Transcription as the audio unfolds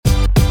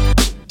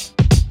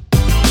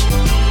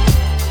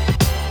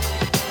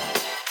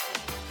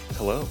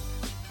Hello,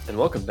 and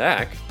welcome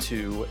back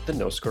to the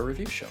No Score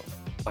Review Show.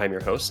 I'm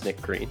your host,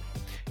 Nick Green,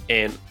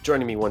 and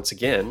joining me once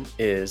again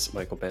is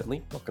Michael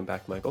Bentley. Welcome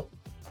back, Michael.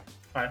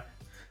 Hi.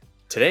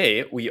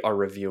 Today, we are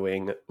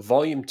reviewing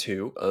Volume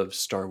 2 of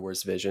Star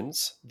Wars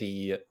Visions,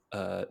 the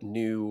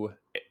new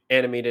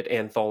animated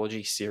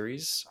anthology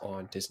series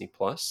on Disney+.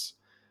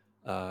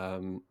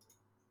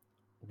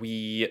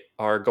 We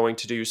are going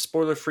to do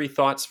spoiler-free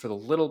thoughts for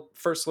the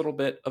first little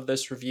bit of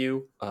this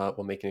review.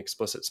 We'll make an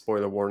explicit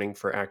spoiler warning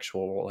for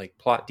actual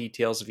plot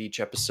details of each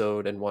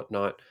episode and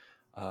whatnot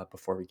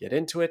before we get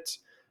into it.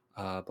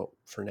 But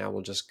for now,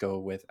 we'll just go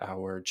with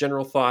our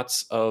general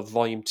thoughts of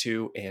Volume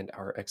 2 and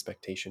our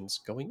expectations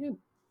going in.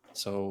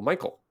 So,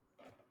 Michael,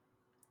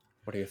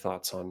 what are your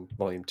thoughts on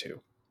Volume 2?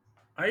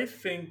 I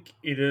think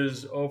it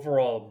is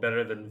overall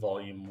better than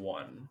Volume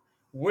 1.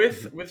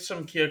 With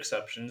some key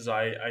exceptions,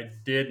 I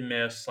did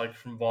miss,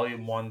 from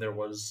Volume 1, there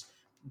was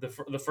the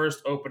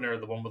first opener,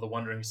 the one with the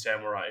Wandering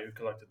Samurai who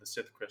collected the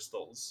Sith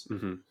crystals,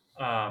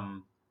 Mm-hmm.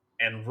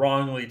 and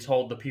wrongly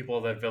told the people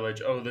of that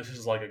village, oh, this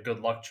is like a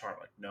good luck charm.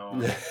 No.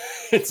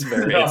 It's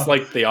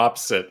like the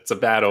opposite. It's a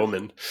bad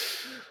omen.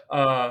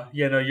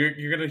 You're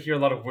going to hear a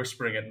lot of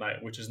whispering at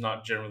night, which is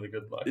not generally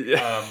good luck.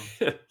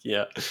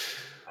 Yeah.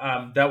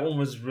 That one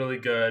was really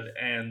good,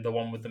 and the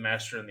one with the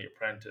master and the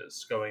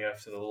apprentice going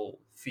after the little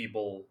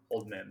feeble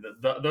old man.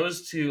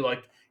 Those two,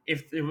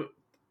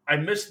 I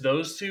missed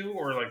those two,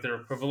 or their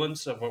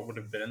equivalents of what would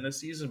have been in this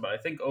season. But I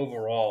think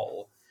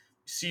overall,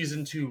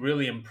 season 2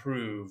 really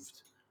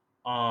improved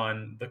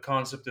on the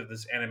concept of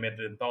this animated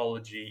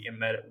anthology in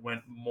that it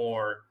went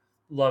more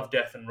love,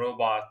 death, and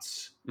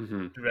robots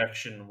Mm-hmm.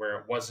 direction, where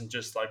it wasn't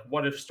just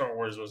what if Star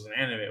Wars was an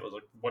anime. It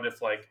was what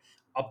if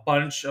a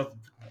bunch of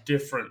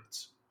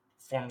different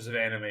forms of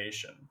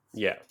animation.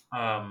 Yeah.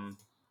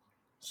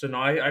 So no,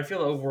 I feel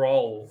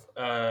overall,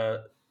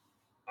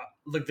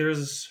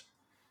 there's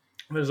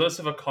less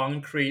of a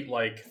concrete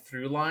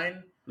through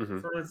line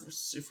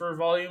Mm-hmm. for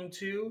Volume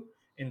 2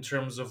 in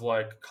terms of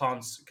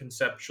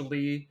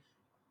conceptually,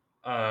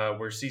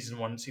 where Season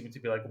 1 seemed to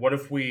be what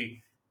if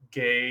we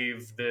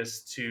gave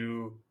this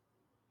to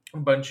a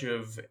bunch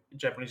of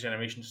Japanese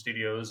animation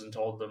studios and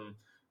told them,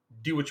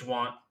 do what you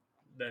want,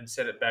 then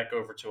send it back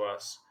over to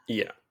us.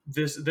 Yeah.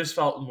 This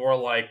felt more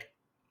like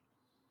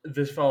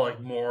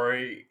more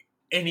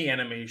any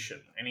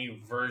animation,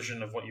 any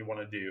version of what you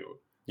want to do.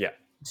 Yeah.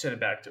 Send it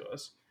back to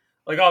us.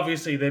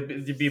 Obviously,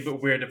 it'd be a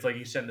bit weird if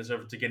you send this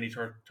over to Genny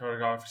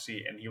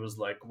Tartakovsky and he was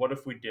like, "What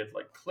if we did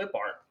clip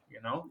art,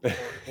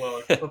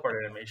 or clip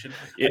art animation?"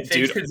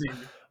 Dude,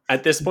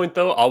 at this point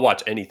though, I'll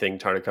watch anything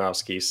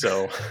Tartakovsky.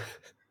 So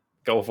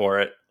go for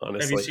it.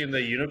 Honestly, have you seen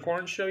the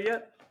Unicorn Show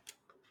yet?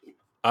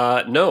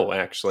 No,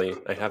 actually,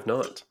 I have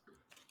not.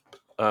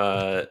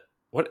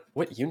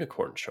 What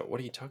Unicorn Show? What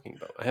are you talking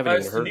about? I haven't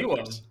even heard of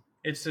it.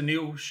 It's the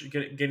new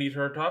Genny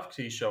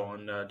Tartakovsky show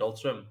on Adult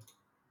Swim.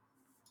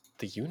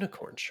 The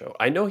Unicorn Show.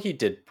 I know he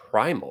did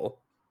Primal.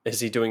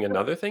 Is he doing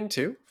another thing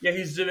too? Yeah,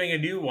 he's doing a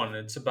new one.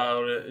 It's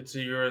about it's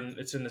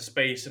in the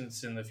space and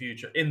it's in the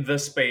future. In the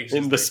space.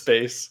 In the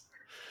space.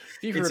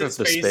 Have you heard of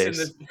the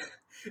space?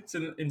 It's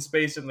in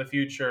space in the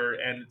future,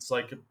 and it's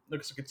it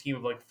looks like a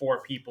team of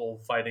 4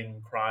 people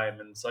fighting crime,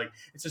 and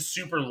it's a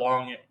super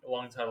long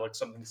title,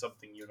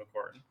 something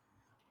unicorn.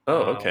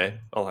 Oh,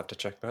 okay. I'll have to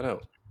check that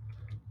out.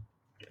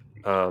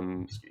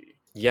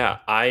 Yeah,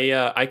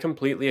 I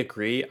completely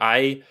agree.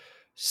 I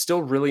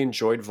still really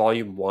enjoyed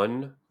Volume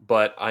 1,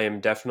 but I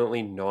am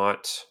definitely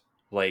not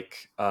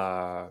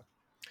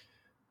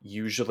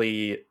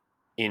usually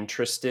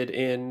interested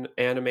in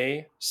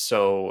anime.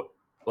 So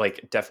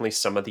definitely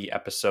some of the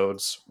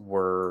episodes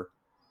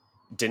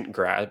didn't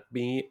grab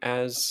me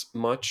as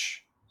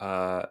much.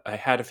 I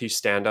had a few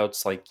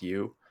standouts like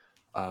you,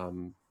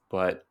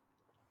 but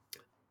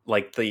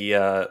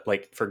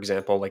for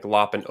example,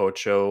 Lop and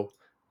Ocho,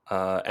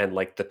 and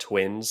the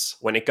twins,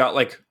 when it got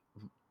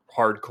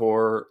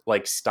hardcore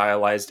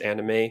stylized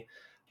anime,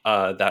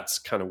 that's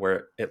kind of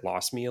where it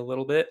lost me a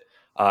little bit.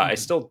 I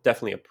still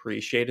definitely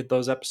appreciated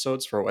those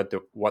episodes for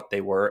what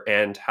they were,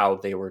 and how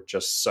they were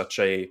just such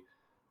a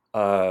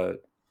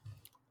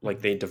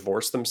they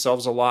divorced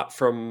themselves a lot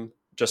from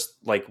just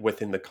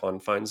within the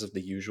confines of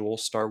the usual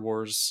Star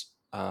Wars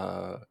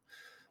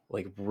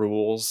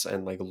rules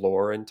and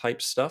lore and type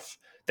stuff.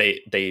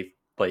 They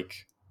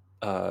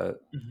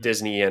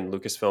Disney and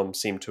Lucasfilm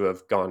seem to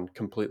have gone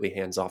completely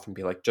hands off and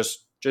be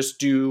just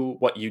do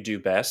what you do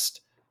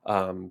best,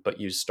 but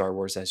use Star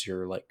Wars as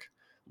your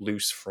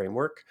loose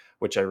framework,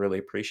 which I really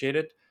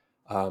appreciated.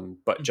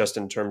 But just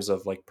in terms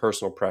of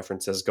personal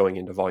preferences going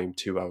into Volume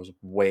 2, I was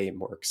way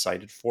more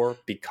excited for,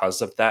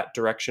 because of that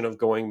direction of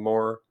going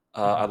more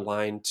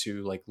aligned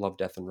to Love,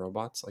 Death, and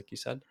Robots, like you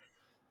said.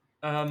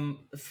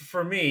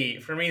 For me,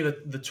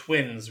 the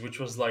twins, which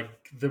was the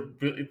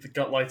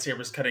got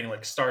lightsabers cutting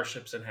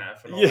starships in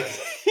half and all that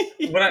stuff.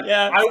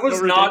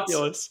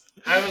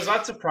 I was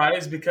not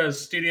surprised, because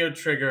Studio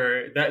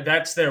Trigger,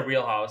 that's their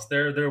wheelhouse.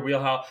 Their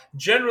wheelhouse.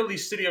 Generally,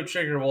 Studio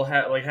Trigger will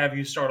have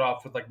you start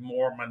off with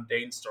more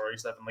mundane story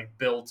stuff and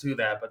build to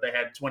that, but they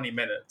had 20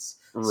 minutes.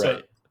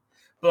 Right.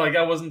 but like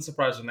I wasn't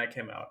surprised when that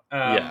came out.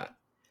 Yeah.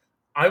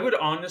 I would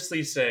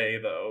honestly say,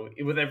 though,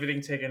 with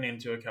everything taken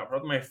into account,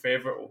 probably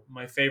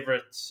my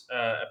favorite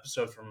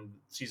episode from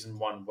season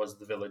one was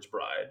the Village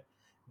Bride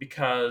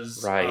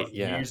because Right. of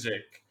Yeah.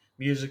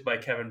 music by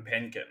Kevin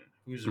Penkin,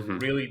 who's Hmm.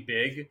 really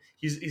big.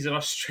 He's an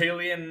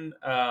Australian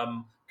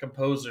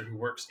composer who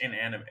works in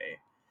anime,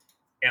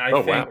 and I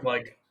Oh think wow.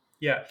 like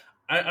yeah,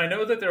 I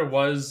know that there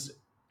was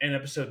an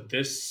episode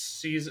this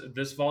season,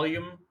 this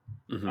volume,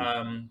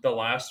 Hmm. the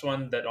last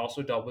one that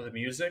also dealt with the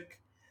music.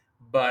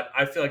 But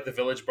I feel like the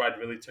Village Bride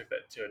really took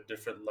that to a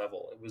different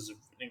level. It was an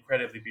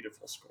incredibly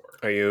beautiful score.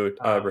 Are you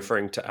Um,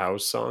 referring to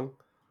Ao's song?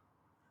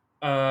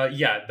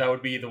 yeah, that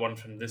would be the one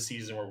from this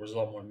season where it was a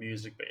lot more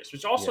music based,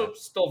 which Yeah. also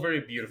still very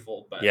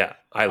beautiful. But Yeah.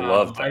 I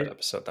loved that I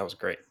episode. That was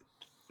great.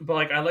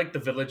 like I like the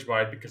Village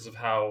Bride because of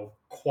how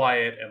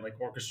quiet and like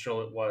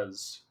orchestral it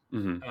was.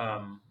 Hmm.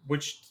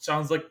 Which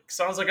sounds like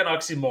an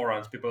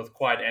oxymoron to be both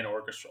quiet and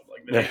orchestral.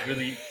 Like they made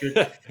really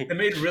good they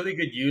made really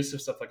good use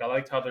of stuff. Like I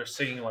liked how their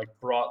singing like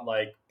brought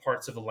like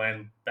parts of the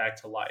land back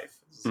to life.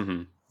 It's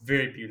Hmm.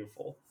 very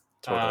beautiful.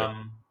 Totally.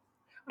 Um,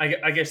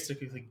 I guess to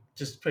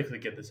quickly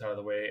get this out of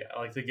the way, I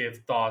like to give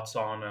thoughts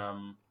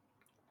on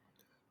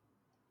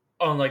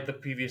like the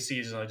previous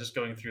season. Like just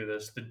going through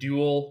this, the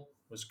duel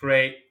was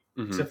great,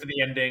 Hmm. except for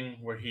the ending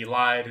where he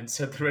lied and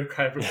said the red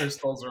kyber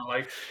crystals are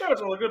like, oh,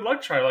 it's all a good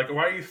luck charm. Like,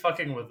 why are you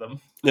fucking with them?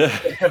 They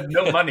have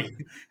no money.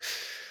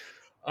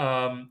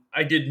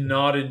 I did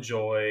not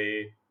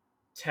enjoy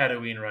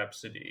Tatooine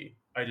Rhapsody.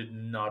 I did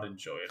not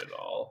enjoy it at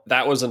all.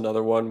 That was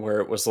another one where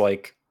it was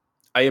like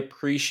I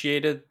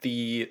appreciated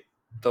the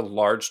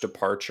large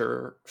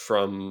departure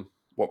from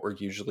what we're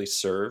usually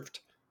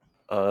served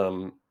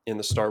in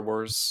the Star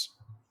Wars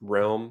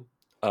realm.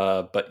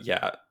 But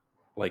yeah,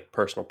 like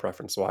personal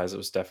preference wise, it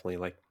was definitely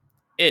like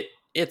it.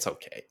 It's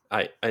okay.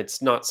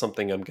 It's not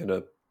something I'm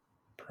gonna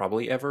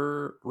probably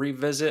ever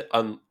revisit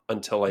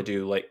until I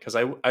do like because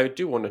I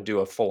do want to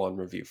do a full on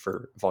review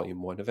for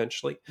Volume One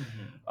eventually.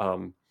 Mhm.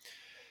 Um,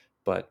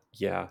 but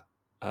yeah,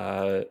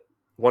 uh,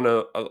 one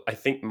of I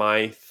think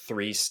my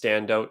three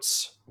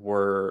standouts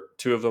were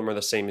two of them are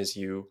the same as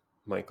you,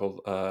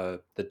 Michael.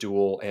 The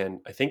Duel and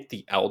I think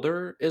the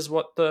Elder is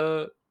what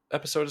the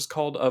episode is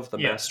called of the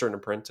Yeah, Master and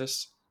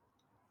Apprentice.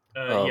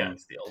 yeah, Um,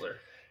 it's the Elder.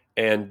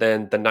 and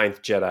then the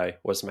Ninth Jedi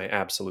was my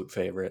absolute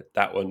favorite.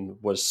 That one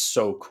was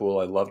so cool.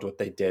 I loved what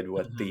they did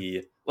with Mhm.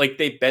 the like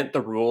they bent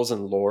the rules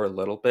and lore a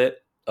little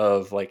bit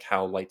of like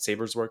how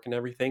lightsabers work and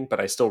everything, but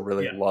I still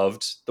really Yeah.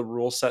 loved the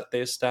rule set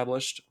they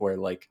established where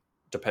like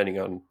depending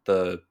on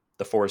the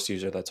force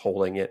user that's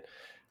holding it,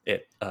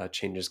 it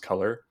changes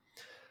color.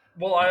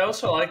 Well, I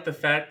also like for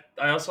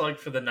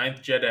the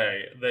Ninth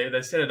Jedi,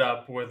 they set it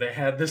up where they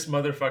had this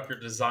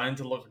motherfucker designed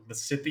to look like the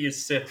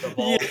Sithiest Sith of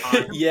Yeah, all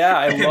time, yeah,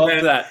 I and loved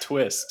then that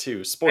twist too. and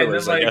then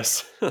Spoilers, I like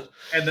guess.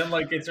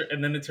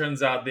 it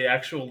turns out the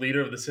actual leader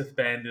of the Sith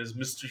band is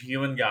Mr.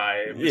 Human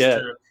Guy, Yeah,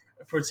 Mr.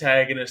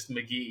 Protagonist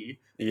McGee.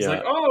 It's like,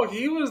 yeah, oh,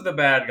 he was the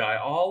bad guy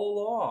all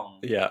along.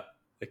 yeah.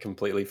 They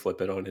completely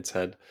flip it on its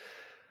head.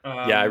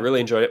 Yeah, I Um,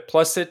 really enjoyed it.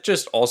 Plus it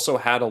just also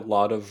had a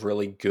lot of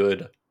really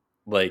good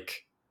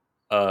like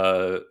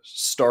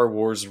Star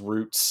Wars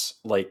roots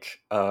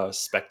like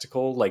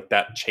spectacle. Like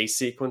that chase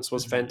sequence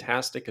was mhm.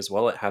 fantastic as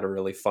well. It had a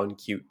really fun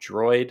cute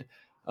droid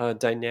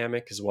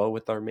dynamic as well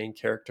with our main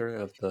character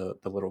of the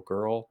little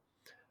girl.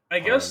 Um I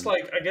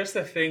guess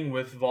the thing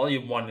with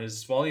Volume One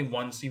is Volume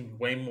One seemed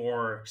way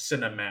more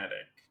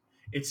cinematic.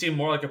 It seemed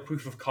more like a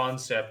proof of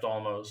concept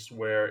almost,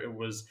 where it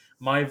was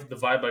the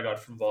vibe I got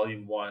from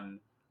Volume One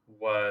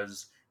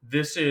was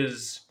this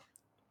is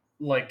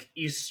like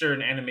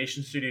Eastern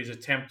Animation Studios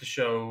attempt to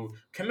show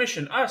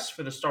commission us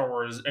for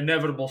the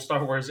inevitable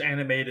Star Wars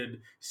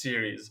animated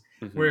series,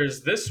 mhm.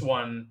 whereas this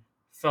one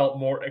felt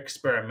more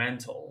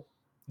experimental.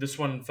 This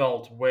one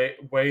felt way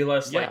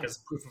less like Yeah. as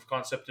proof of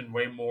concept and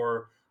way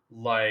more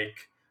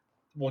like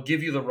we'll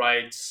give you the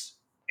rights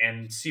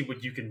and see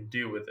what you can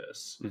do with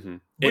this. Mhm.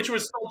 Which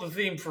was still the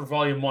theme for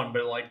Volume One,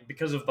 but like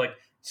because of like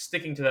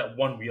sticking to that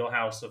one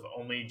wheelhouse of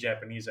only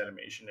Japanese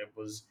animation,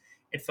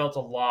 it felt a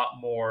lot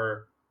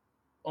more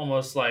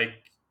almost like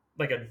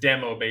a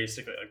demo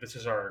basically. Like this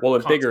is our Well,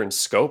 and bigger concept. in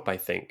scope I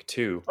think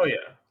too. Oh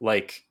yeah.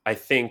 Like I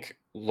think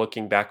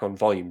looking back on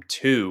volume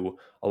 2,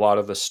 a lot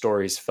of the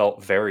stories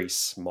felt very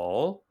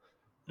small.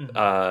 Hmm.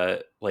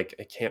 Like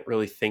I can't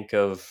really think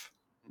of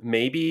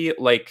maybe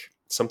like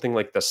something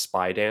like the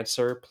Spy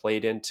Dancer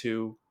played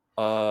into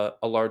a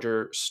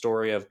larger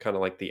story of kind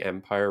of like the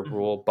Empire Hmm.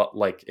 rule, but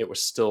like it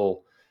was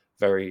still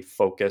very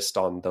focused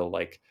on the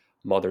like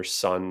mother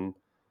son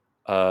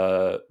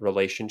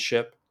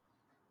relationship.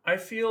 I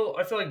feel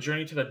like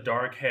Journey to the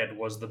Dark Head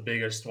was the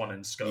biggest one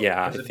in scope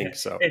Yeah, I because think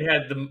so.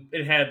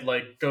 it had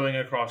like going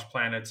across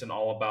planets and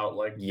all about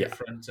like Yeah,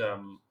 different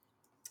I'm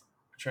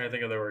trying to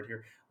think of the word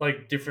here,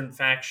 like different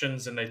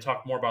factions, and they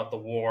talk more about the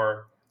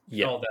war and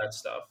yeah, all that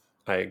stuff.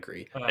 I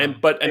agree. And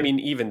but I It, mean,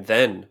 even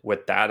then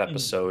with that mhm,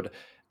 episode,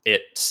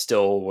 it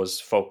still was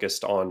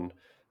focused on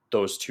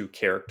those two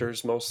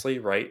characters mostly,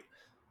 right?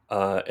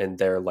 And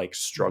their like mhm.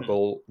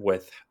 struggle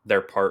with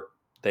their part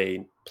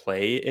they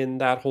play in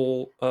that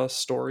whole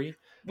story.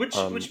 Which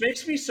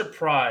makes me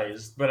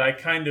surprised, but I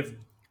kind of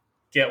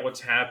get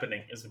what's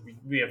happening. Is that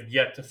we have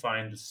yet to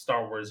find a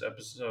Star Wars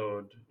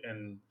episode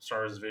in Star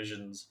Wars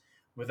Visions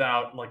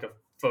without like a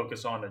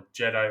focus on a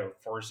Jedi or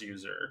Force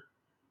user.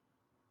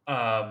 We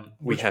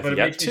Which, have but it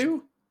yet makes me,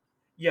 to.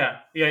 yeah,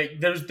 yeah.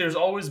 There's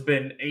always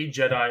been a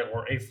Jedi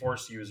or a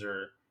Force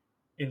user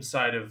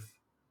inside of.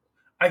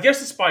 I guess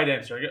the Spy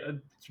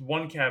Dancer.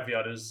 One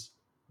caveat is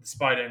the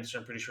Spy Dancer.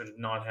 I'm pretty sure did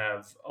not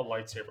have a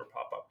lightsaber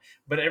pop up,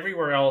 but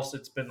everywhere else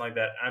it's been like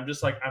that. I'm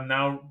just like I'm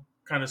now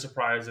kind of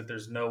surprised that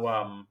there's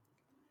no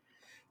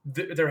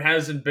there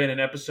hasn't been an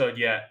episode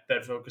yet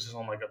that focuses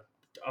on like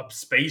a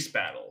space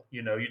battle.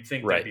 You know, you'd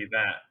think there'd Right. be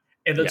that,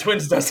 and the Yeah.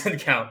 twins doesn't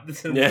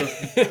count.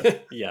 Yeah.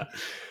 Yeah.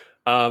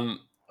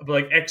 Um, But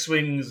like X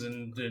wings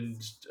and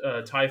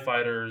Tie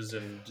fighters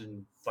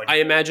and like I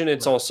imagine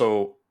it's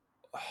also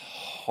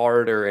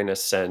harder in a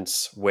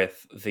sense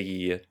with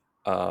the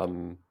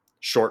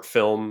short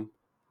film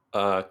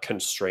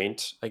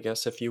constraint, I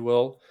guess, if you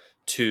will,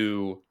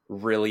 to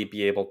really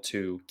be able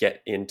to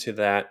get into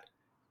that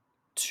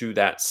to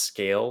that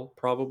scale,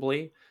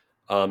 probably.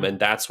 And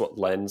that's what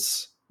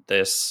lends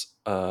this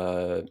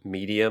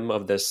medium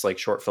of this like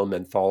short film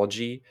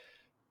anthology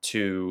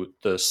to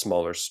the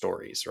smaller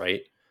stories,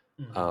 right?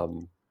 Mhm.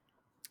 Um,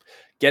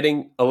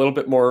 Getting a little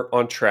bit more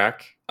on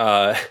track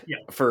Yeah,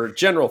 for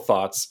general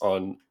thoughts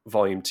on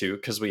volume two,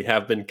 because we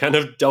have been kind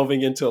of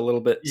delving into a little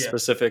bit yeah.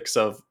 specifics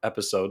of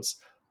episodes.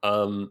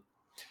 um,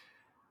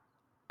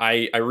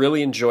 I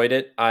really enjoyed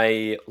it.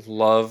 I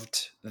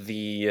loved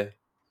the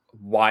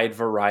wide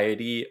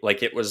variety.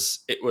 Like it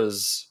was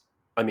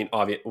I mean,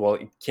 obvious. Well,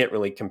 you can't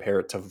really compare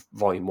it to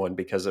volume one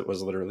because it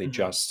was literally Mhm.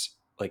 just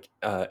like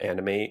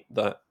anime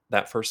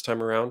that first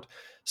time around.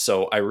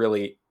 So I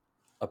really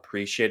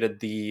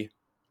appreciated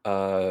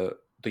uh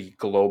the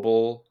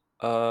global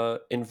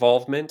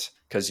involvement,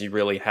 because you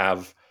really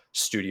have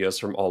studios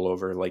from all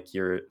over, like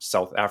your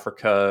South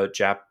Africa,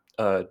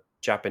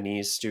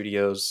 Japanese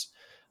studios,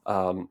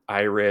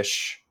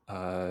 Irish,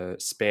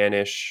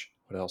 Spanish.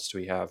 What else do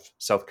we have?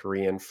 South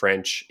Korean,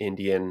 French,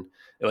 Indian.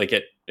 Like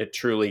it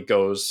truly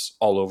goes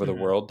all over the Mhm.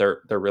 world.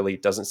 There really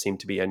doesn't seem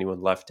to be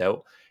anyone left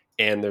out,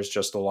 and there's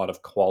just a lot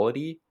of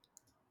quality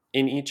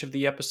in each of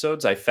the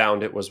episodes. I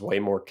found it was way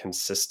more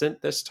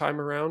consistent this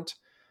time around,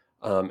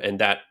 and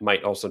that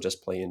might also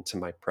just play into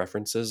my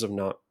preferences of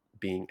not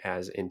being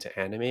as into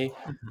anime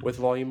with Mhm.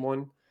 Volume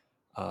One.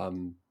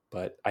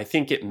 But I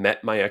think it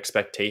met my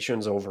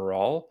expectations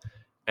overall,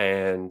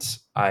 and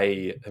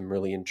I am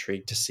really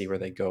intrigued to see where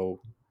they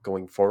go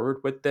going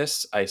forward with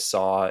this. I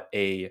saw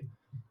a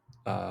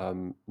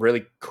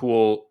really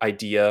cool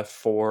idea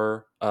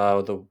for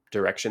the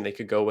direction they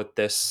could go with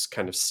this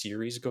kind of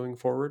series going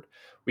forward.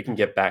 We can Mhm.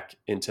 get back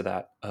into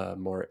that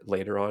more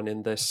later on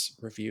in this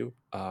review.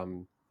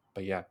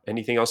 But yeah,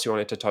 anything else you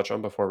wanted to touch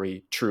on before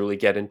we truly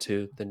get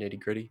into the nitty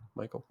gritty,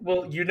 Michael?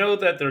 Well, you know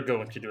that they're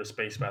going to do a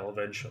space battle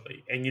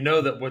eventually, and you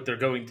know that what they're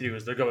going to do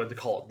is they're going to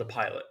call it the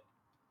pilot.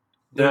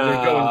 They're going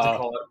to Ah,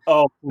 call it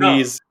oh, no.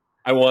 please.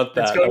 I want It's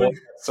that. I want going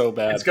that so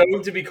it's bad.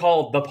 going to be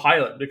called the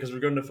pilot because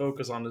we're going to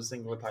focus on the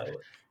singular pilot, and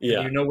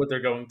Yeah. you know what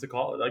they're going to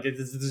call it. Like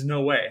there's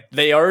no way.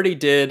 They already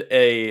did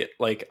a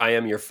like I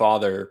am your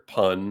father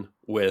pun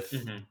with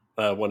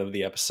Hmm. one of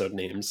the episode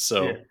names. Yeah,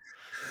 So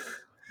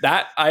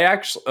that I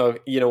actually, oh,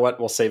 you know what?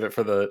 We'll save it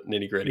for the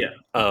nitty yeah. gritty.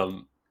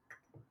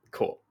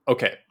 Cool.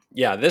 Okay.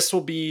 Yeah, this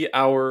will be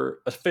our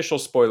official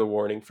spoiler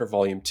warning for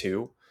volume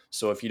two.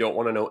 So if you don't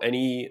want to know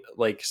any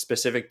like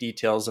specific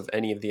details of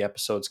any of the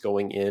episodes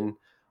going in,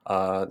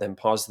 then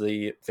pause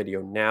the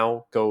video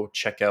now. Go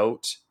check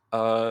out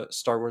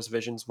Star Wars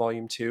Visions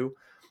Volume Two.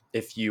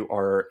 If you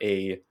are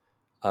a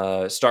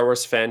Star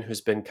Wars fan who's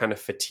been kind of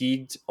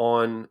fatigued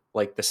on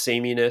like the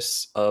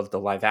sameness of the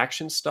live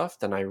action stuff,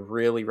 then I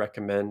really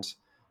recommend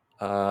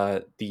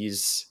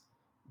these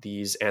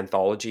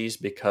anthologies,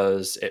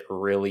 because it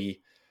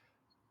really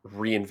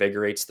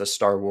reinvigorates the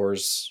Star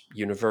Wars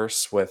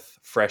universe with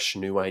fresh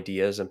new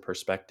ideas and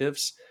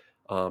perspectives.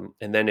 And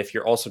then if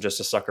you're also just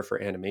a sucker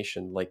for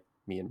animation like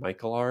me and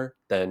Michael are,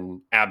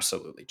 then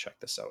absolutely check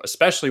this out,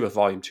 especially with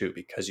Volume 2,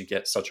 because you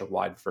get such a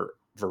wide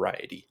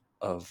variety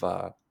of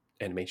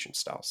animation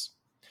styles.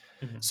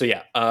 Hmm. So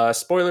yeah,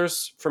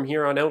 spoilers from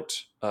here on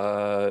out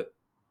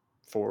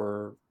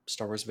for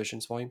Star Wars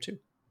Visions Volume 2.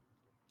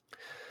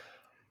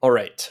 All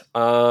right.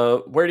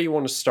 Where do you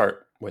want to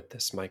start with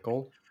this,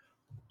 Michael?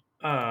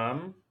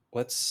 Um,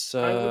 Let's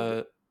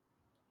I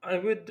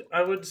would,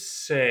 I would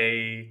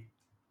say,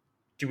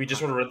 do we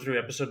just want to run through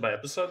episode by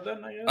episode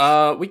then? I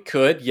guess. we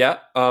could, yeah.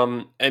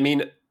 I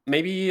mean,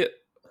 maybe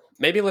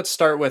let's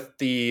start with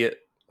the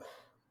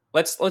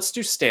let's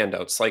do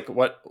standouts. Like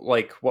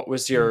what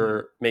was Hmm.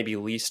 your maybe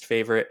least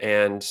favorite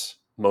and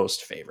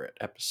most favorite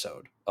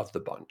episode of the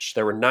bunch?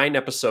 There were 9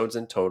 episodes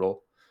in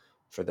total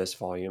for this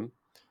volume.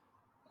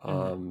 Hmm.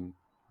 Um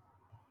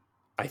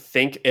I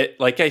think it,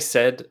 like I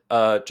said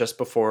just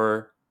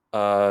before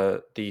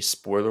the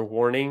spoiler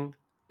warning,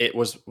 it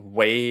was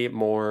way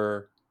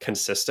more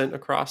consistent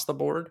across the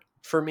board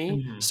for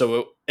me. Hmm.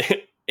 So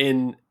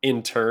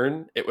in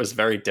turn, it was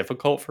very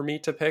difficult for me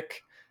to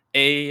pick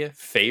a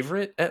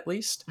favorite. At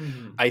least,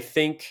 Mhm. I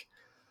think,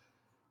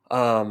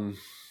 um,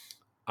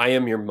 I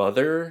Am Your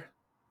Mother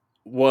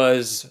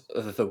was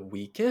the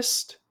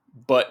weakest,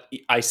 but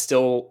I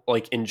still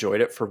like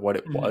enjoyed it for what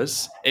it Mhm.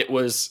 was. It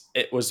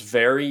was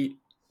very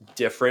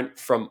different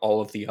from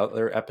all of the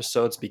other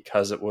episodes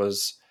because it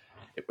was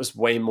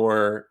way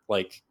more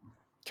like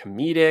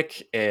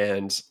comedic,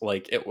 and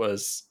like it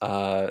was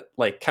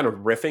like kind of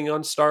riffing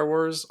on Star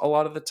Wars a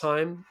lot of the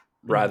time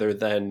rather Mhm.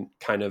 than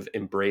kind of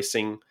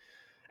embracing,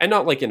 and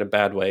not like in a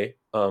bad way,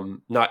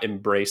 not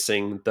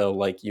embracing the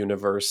like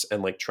universe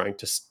and like trying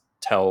to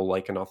tell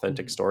like an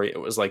authentic Mhm. story. It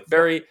was like Well,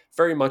 very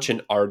very much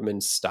an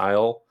Aardman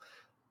style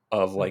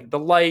of like mhm. the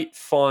light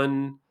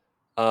fun,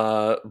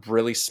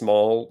 really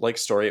small like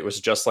story. It was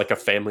just like a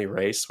family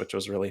race, which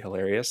was really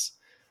hilarious.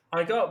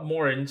 I got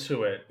more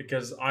into it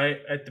because I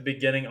at the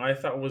beginning I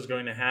thought what was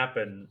going to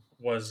happen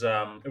was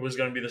it was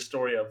going to be the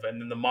story of, and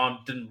then the mom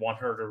didn't want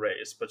her to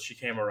race, but she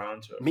came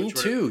around to it, Me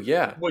too,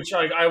 yeah. which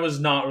I was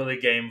not really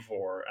game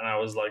for, and I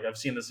was like, I've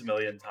seen this a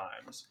million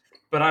times,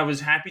 but I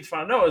was happy to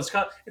find no, it's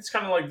kind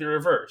of like the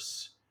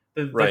reverse.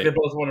 Like they Right.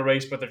 both want to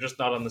race, but they're just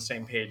not on the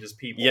same page as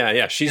people, Yeah,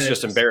 yeah, and she's it's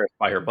just just embarrassed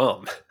by her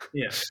mom.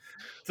 yeah.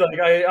 So like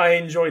I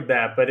enjoyed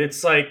that, but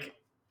it's like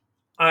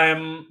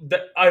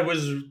I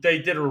was they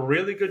did a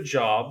really good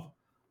job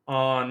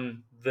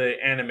on the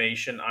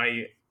animation.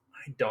 I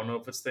don't know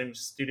if it's the same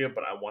studio,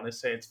 but I want to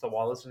say it's the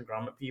Wallace and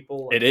Gromit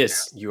people. It Like they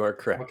is, you are have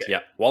correct, okay,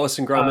 yeah. Wallace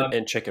and Gromit um,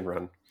 and Chicken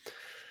Run.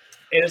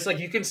 and it's like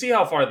you can see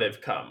how far they've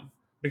come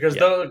because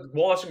Yeah. the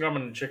Wallace and Gromit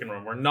and Chicken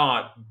Run were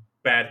not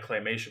bad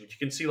claymation, but you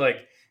can see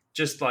like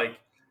just like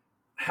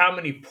how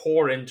many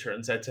poor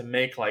interns had to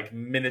make like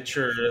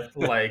miniature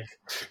like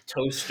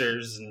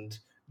toasters and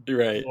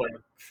Right. like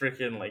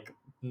freaking like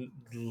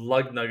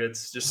lug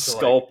nuggets just to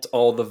like Sculpt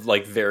all the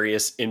like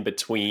various in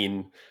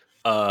between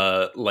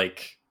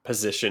like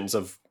positions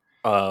of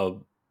uh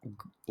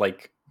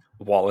like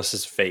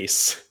Wallace's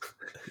face.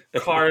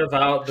 carve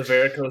out the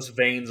varicose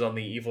veins on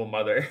the evil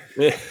mother.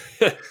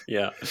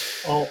 Yeah.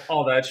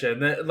 All that shit.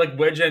 And then like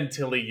Wedge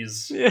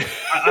Antilles. Yeah.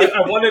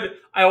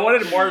 I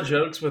wanted more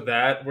jokes with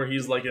that where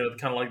he's like, you know,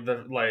 kind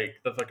of like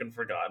the fucking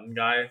forgotten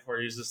guy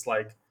where he's just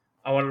like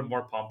I wanted a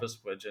more pompous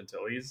Wedge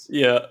Antilles.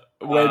 Yeah,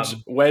 Um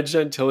Wedge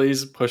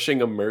Antilles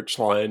pushing a merch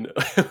line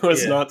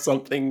was yeah. not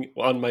something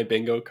on my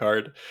bingo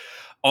card.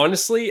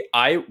 Honestly,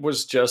 I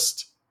was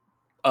just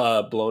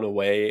blown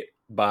away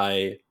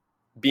by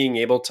being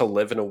able to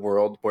live in a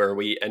world where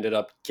we ended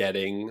up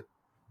getting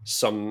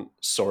some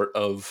sort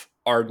of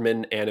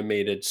Aardman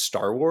animated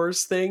Star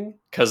Wars thing,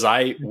 because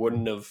I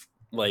wouldn't have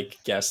like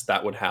guessed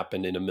that would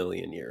happen in a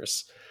million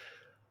years.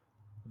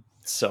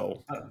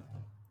 So Uh,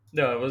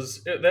 no, it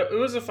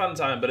was a fun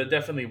time, but it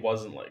definitely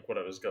wasn't like what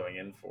I was going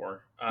in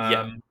for.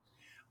 yeah,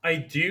 I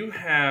do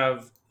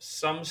have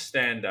some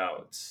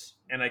standouts,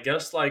 and I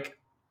guess like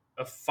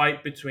a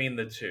fight between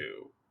the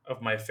two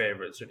of my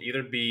favorites would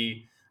either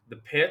be The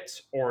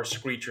Pit or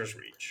Screecher's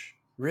Reach.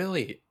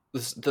 really,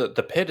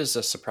 the pit is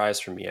a surprise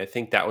for me. I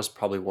think that was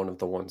probably one of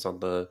the ones on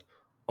the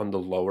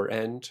lower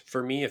end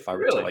for me if I were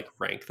to Really? like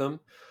rank them.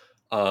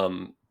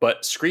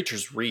 But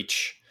Screecher's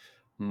Reach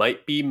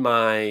might be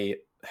my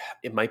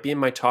it might be in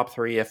my top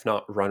three, if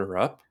not runner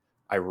up.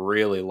 I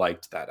really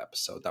liked that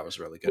episode. That was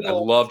really good. I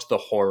Well, loved the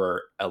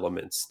horror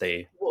elements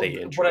they what I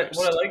introduced.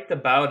 liked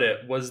about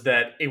it was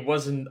that it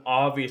wasn't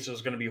obvious it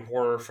was going to be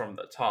horror from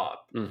the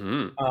top.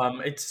 Hmm.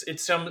 It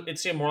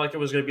seemed more like it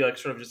was going to be like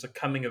sort of just a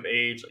coming of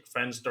age like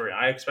friend story.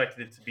 I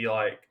expected it to be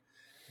like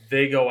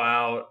they go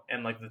out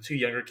and like the two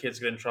younger kids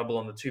get in trouble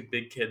and the two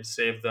big kids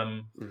save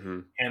them, Hmm.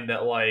 and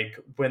that like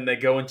when they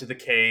go into the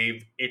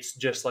cave it's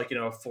just like, you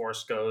know, a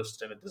force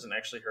ghost and it doesn't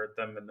actually hurt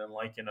them, and then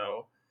like, you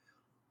know,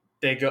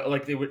 they go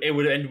like it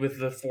would end with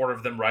the four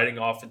of them riding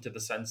off into the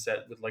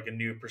sunset with like a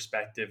new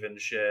perspective and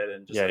shit,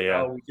 and just Yeah, like,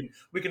 yeah. oh,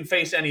 we can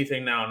face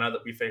anything now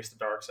that we face the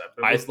dark side.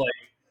 But it I was like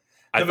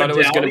I the thought it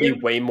was going to be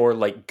medallion. way more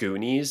like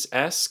Goonies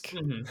esque.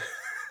 Mhm.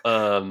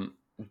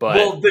 But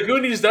Well, the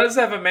Goonies does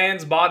have a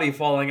man's body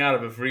falling out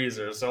of a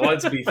freezer, so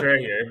let's be fair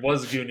here. It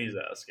was Goonies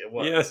esque. It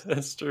yeah, was.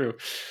 that's true.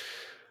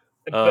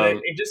 But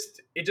Um,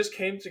 it just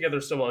came together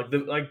so well.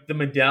 Like the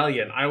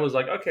medallion, I was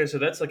like, okay, so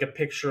that's like a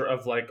picture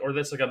of like, or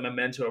that's like a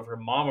memento of her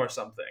mom or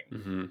something.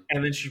 mhm.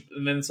 And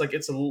then it's like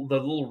it's the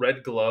little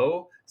red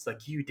glow. It's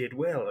like you did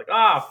well. Like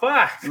fuck.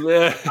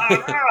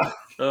 Ah,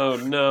 Oh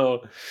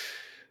no.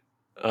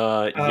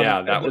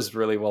 Yeah, that and was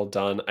really well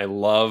done. I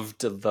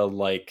loved the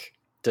like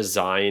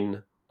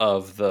design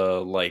of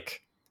the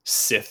like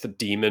Sith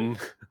demon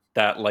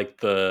that like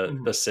the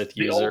Sith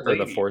the user old or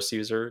the lady. Force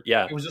user.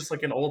 Yeah. It was just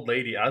like an old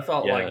lady. I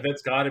thought Yeah. like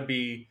that's got to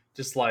be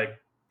just like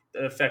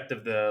the effect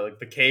of the like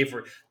the cave.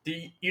 Or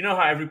you know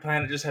how every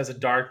planet just has a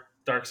dark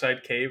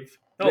side cave?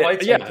 No Yeah, light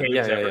side yeah, yeah, caves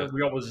yeah, ever. yeah.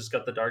 We always just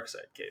got the dark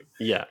side cave.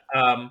 Yeah.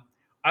 Um,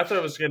 I thought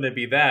it was going to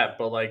be that,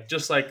 but like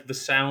just like the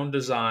sound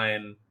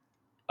design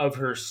of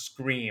her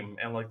scream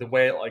and like the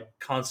way it like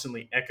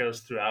constantly echoes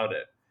throughout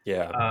it.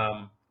 Yeah.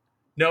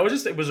 No,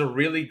 it was a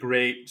really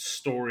great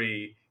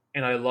story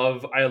and I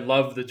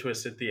love the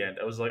twist at the end.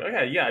 I was like,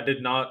 okay, yeah, I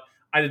did not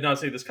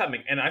see this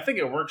coming, and I think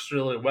it works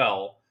really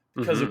well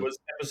because it Hmm. was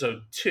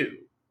episode two.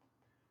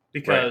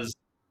 Right.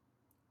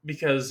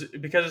 Because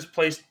it's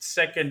placed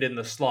second in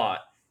the slot,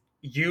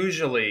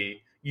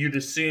 usually you'd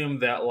assume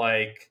that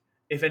like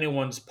if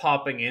anyone's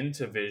popping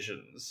into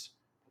Visions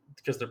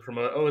because they're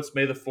promoting, oh, it's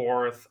May the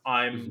 4th,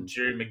 I'm Hmm.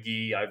 Jerry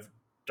McGee, I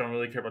don't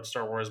really care about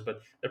Star Wars,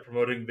 but they're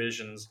promoting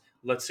Visions,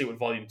 let's see what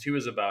volume 2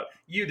 is about.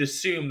 You'd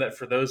assume that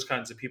for those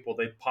kinds of people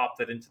they'd pop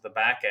that into the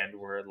back end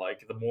where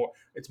like the more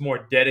it's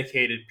more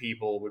dedicated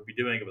people would be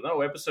doing it. But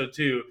no, episode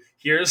 2,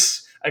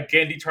 here's a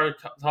Gandhi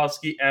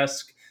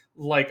Tartovsky-esque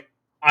like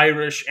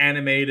Irish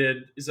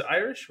animated, is it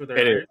Irish, were they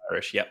It is Irish,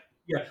 Irish. Yep.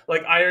 yeah,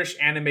 like Irish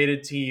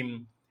animated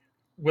team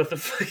with a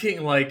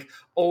fucking like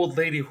old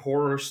lady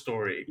horror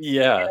story. And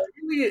Yeah.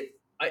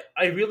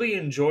 I really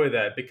enjoy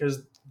that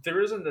because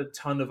there isn't a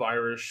ton of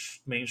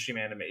Irish mainstream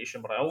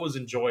animation, but I always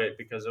enjoy it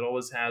because it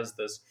always has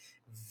this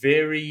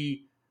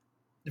very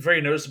very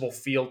noticeable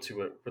feel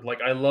to it. But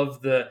like I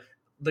love the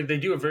like they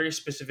do a very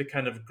specific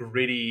kind of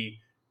gritty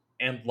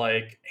and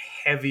like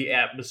heavy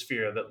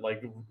atmosphere that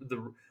like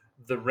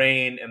the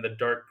rain and the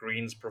dark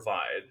greens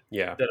provide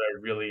Yeah. that I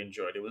really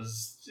enjoyed. It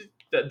was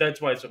that's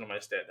why it's one of my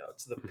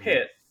standouts. The Hmm.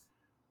 Pit.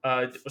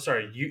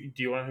 Sorry, you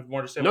do you want to have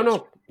more to say No,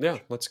 about no. Yeah.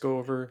 Let's go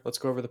over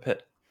the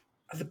pit.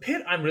 the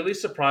Pit? I'm really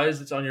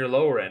surprised it's on your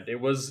lower end. It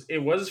was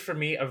for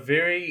me a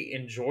very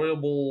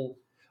enjoyable.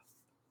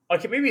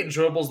 Okay, maybe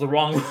enjoyable is the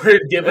wrong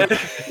word given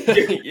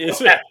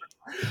Is it?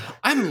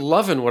 I'm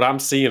loving what I'm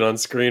seeing on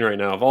screen right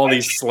now of all I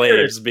these cheered.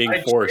 slaves being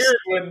I forced. cheered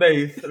when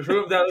they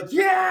threw him down. Like,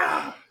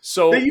 yeah, they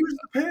So used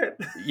the pit.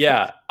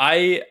 yeah,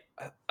 I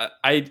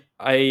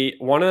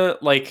want to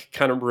like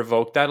kind of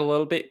revoke that a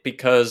little bit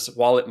because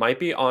while it might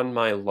be on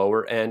my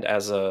lower end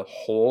as a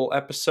whole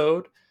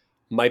episode,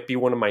 might be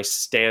one of my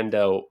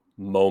standout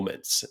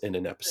moments in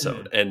an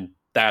episode, Mhm. and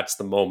that's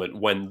the moment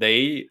when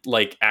they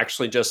like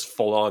actually just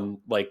full on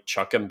like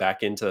chuck him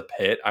back into the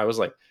pit. I was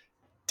like,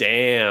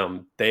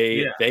 damn,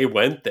 Yeah. they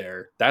went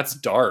there. That's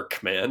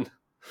dark, man.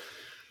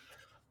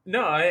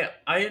 No,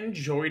 I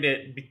enjoyed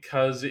it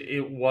because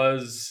it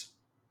was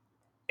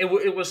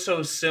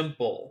so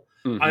simple.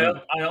 I Hmm.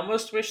 I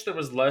almost wish there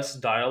was less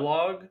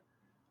dialogue.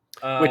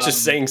 Which is Um,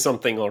 saying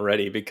something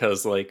already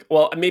because like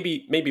well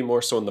maybe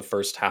more so in the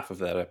first half of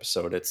that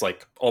episode it's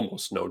like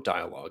almost no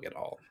dialogue at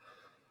all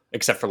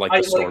except for like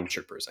I the like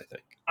stormtroopers I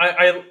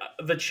think.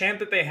 the chant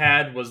that they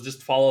had was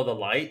just follow the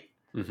light.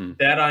 Hmm.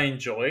 That I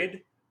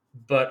enjoyed,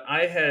 but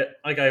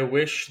I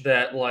wish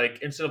that like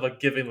instead of like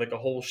giving like a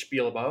whole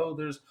spiel about oh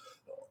there's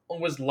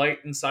always light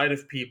inside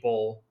of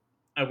people,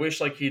 I wish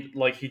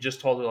he just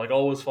told her like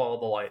always follow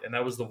the light, and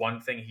that was the one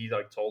thing he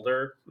like told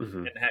her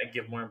Hmm. and had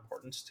give more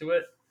importance to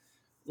it.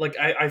 Like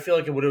I feel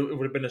like it would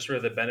have been a story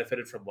that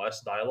benefited from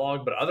less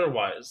dialogue, but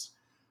otherwise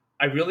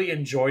I really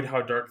enjoyed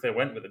how dark they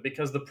went with it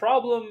because the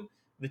problem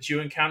that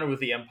you encounter with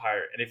the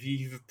Empire, and if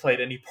you've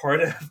played any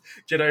part of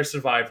Jedi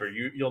Survivor,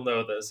 you'll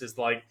know this is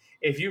like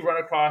if you run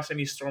across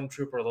any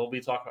stormtrooper, they'll be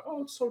talking,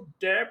 "Oh, it's so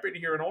damp in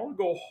here, and I want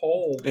to go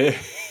home."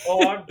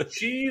 Oh,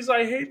 geez,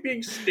 I hate being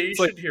It's like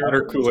stationed here.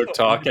 water Everyone's cooler so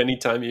talk mean.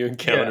 anytime you Yeah,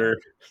 encounter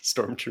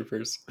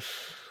stormtroopers.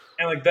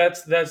 and like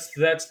that's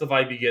the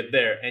vibe you get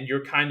there, and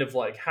you're kind of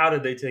like, how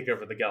did they take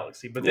over the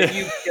galaxy? But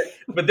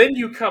then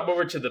you come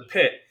over to the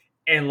pit,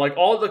 and like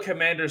all the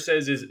commander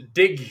says is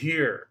dig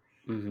here,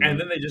 and Hmm.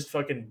 then they just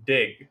fucking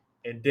dig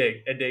and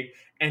dig and dig,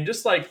 and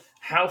just like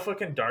how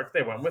fucking dark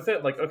they went with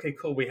it. Like, okay,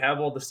 cool, we have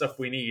all the stuff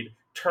we need.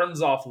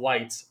 Turns off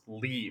lights,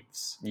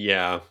 leaves.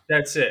 Yeah,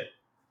 That's it.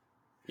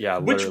 yeah,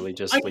 Which literally I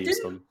just leaves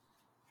didn't them.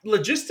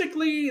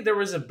 logistically there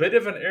was a bit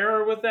of an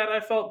error with that I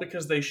felt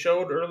because they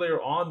showed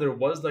earlier on there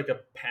was like a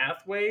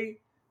pathway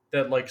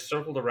that like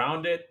circled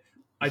around it.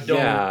 I don't.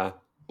 Yeah,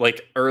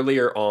 like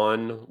earlier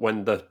on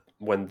when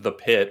the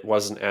pit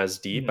wasn't as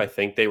deep, I Mhm.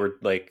 think they were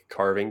like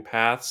carving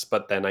paths,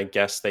 but then I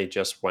guess they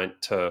just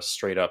went to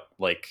straight up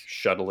like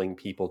shuttling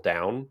people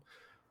down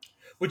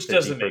Which the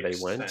doesn't deeper make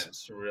they went.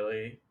 sense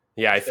really.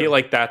 Yeah, I It feel doesn't.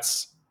 like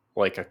that's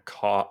like a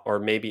or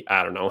maybe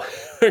I don't know,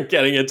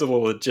 getting into the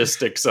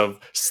logistics of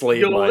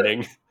slave You'll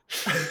mining.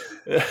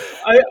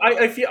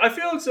 I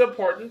feel it's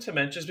important to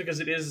mention just because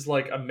it is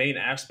like a main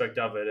aspect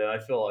of it, and I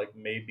feel like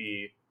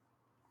maybe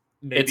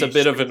It's a maybe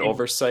bit of an sticking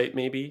oversight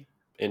maybe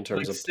in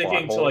terms like of plot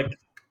sticking to hole. like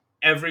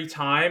every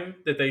time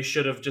that they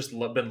should have just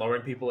been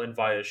lowering people in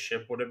via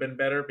ship would have been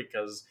better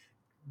because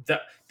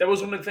that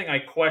was one of the things I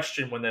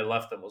questioned when they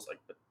left them was like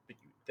but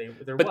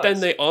there But then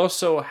was they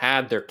also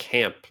had their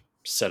camp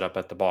set up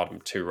at the bottom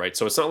too, right?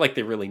 So it's not like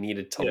they really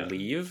needed to yeah.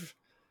 leave.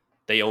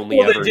 They only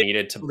Well, they ever did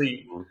needed to.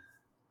 leave.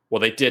 Well,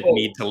 they did Oh,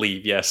 need to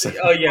leave, yes,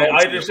 oh yeah,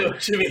 I understand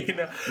ultimately. what you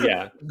mean.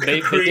 Yeah, they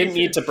didn't Grief.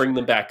 need to bring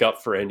them back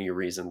up for any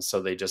reason, so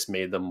they just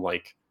made them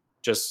like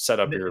just set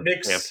up your camp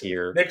Nick's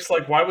here. Nick's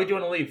like, why would you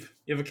want to leave?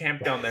 You have a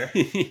camp down there.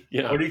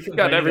 Yeah, What are you got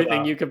complaining everything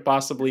about? you could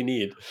possibly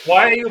need.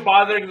 Why are you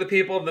bothering the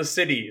people in the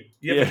city?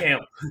 You have a Yeah,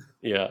 camp.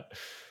 yeah.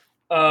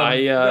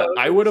 I No, uh,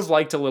 I it would have was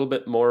liked a little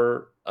bit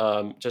more,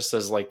 just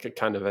as like a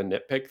kind of a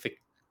nitpick.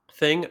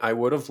 thing. I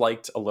would have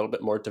liked a little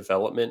bit more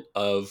development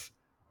of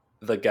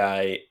the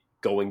guy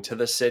going to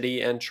the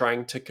city and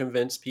trying to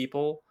convince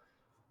people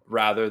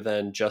rather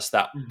than just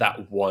that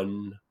Mhm.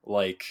 one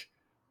like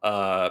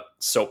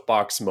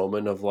soapbox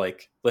moment of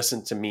like,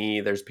 listen to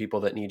me, there's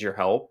people that need your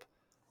help.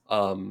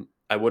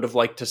 I would have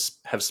liked to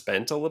have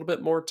spent a little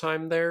bit more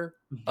time there,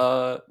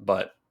 Mhm.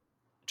 but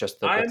just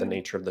with the I'm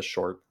nature of the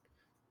short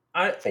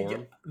yeah,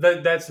 form.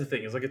 that's the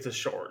thing is like it's a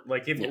short.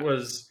 Like Yeah,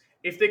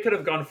 if they could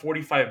have gone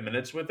 45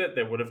 minutes with it,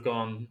 they would have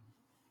gone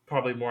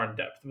probably more in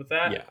depth with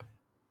that. yeah,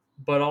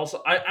 But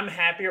also, I'm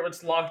happier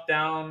it's locked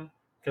down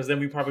because then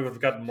we probably would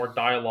have gotten more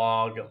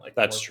dialogue and like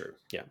that's more true.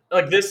 Yeah,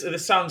 like this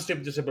sounds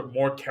stupid to say, but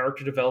more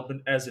character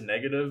development as a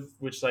negative,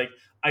 which like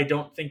I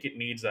don't think it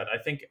needs that. I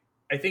think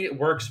it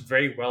works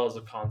very well as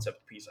a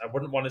concept piece. I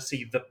wouldn't want to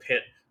see the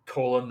pit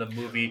colon the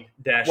movie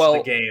dash the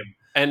well, game.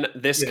 and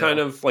this You kind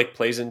know, of like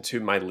plays into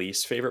my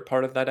least favorite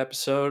part of that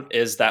episode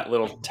is that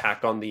little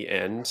tack on the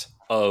end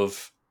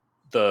of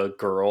the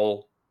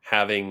girl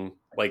having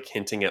like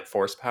hinting at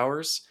force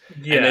powers.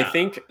 And I yeah,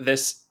 think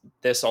this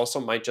also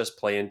might just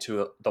play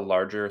into the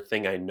larger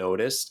thing I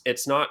noticed.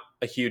 It's not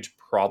a huge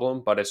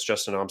problem, but it's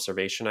just an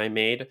observation I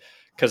made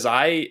cuz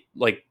I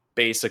like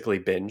basically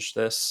binged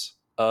this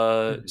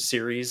Mhm.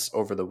 series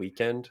over the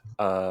weekend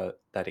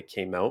that it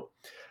came out.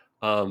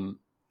 Um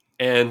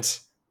and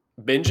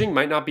binging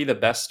might not be the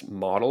best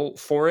model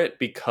for it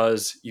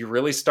because you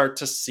really start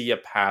to see a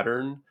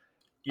pattern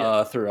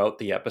Yeah, throughout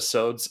the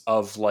episodes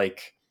of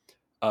like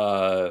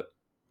uh,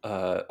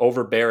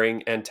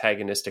 overbearing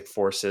antagonistic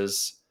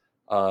forces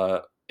uh,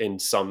 in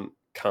some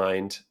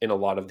kind in a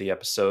lot of the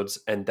episodes,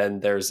 and then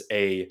there's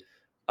a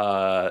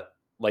uh,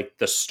 like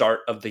the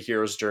start of the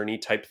hero's journey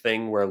type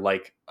thing where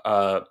like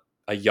a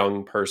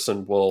young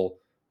person will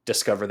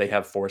discover they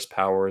have force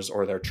powers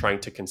or they're trying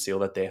to conceal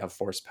that they have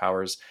force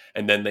powers,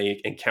 and then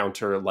they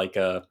encounter like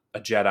a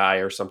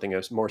Jedi or something,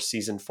 a more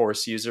seasoned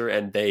force user,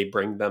 and they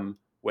bring them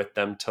with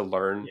them to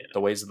learn yeah. the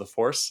ways of the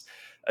force.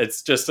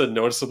 It's just a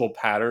noticeable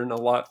pattern a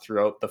lot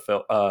throughout the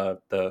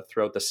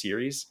throughout the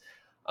series,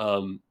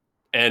 um,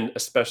 and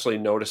especially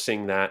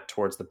noticing that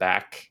towards the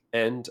back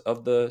end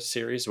of the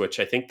series, which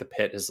I think the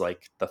pit is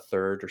like the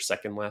third or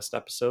second last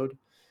episode.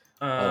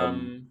 Um,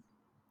 Um,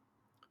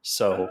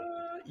 so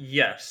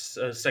yes,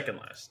 second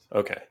last.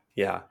 okay,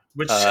 yeah,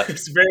 Which uh,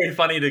 is very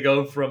funny to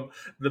go from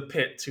the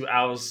pit to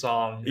Owl's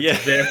song.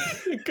 It's yeah,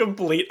 very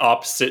complete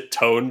opposite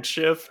tone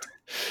shift.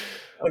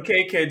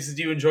 okay, kids.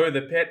 Do you enjoy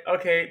the pit?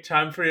 Okay,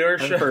 time for your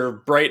And show. for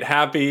bright,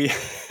 happy,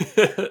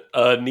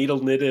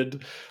 needle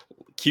knitted,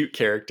 cute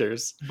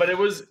characters. But it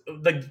was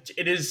like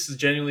it is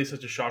genuinely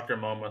such a shocker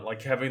moment,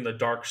 like having the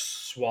dark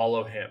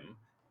swallow him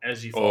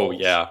as he Oh falls.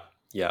 yeah,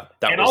 yeah.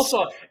 That And was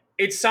also,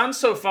 it sounds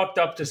so fucked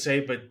up to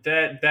say, but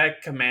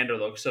that commander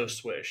looks so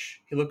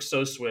swish. He looks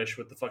so swish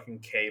with the fucking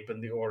cape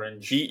and the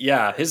orange. he.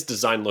 Yeah, his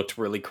design looked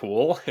really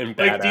cool and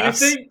Like, do you badass.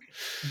 think?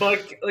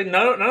 But like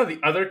none of the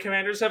other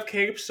commanders have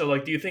capes. So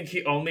like, do you think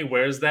he only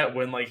wears that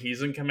when like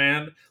he's in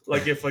command?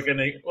 Like if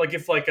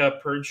like a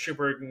purge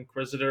trooper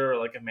inquisitor or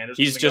like a commander's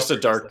He's coming just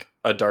over, he's like.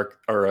 a dark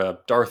or a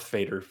Darth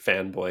Vader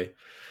fanboy.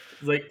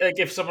 Like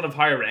if someone of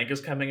higher rank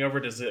is coming over,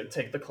 does it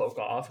take the cloak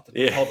off?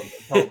 Yeah, Tell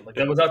them like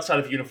that was outside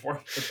of uniform.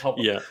 Tell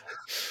them. yeah.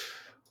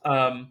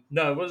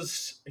 No, it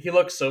was he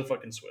looks so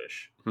fucking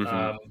swish.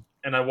 Hmm.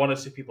 And I want to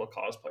see people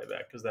cosplay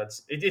that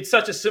because it's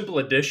such a simple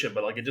addition,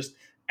 but like it just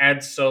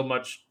adds so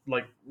much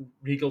like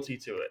regality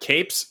to it.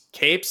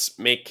 Capes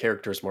make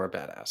characters more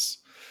badass.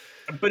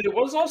 But it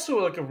was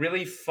also like a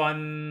really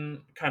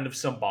fun kind of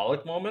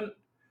symbolic moment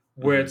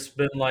where Hmm. it's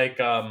been like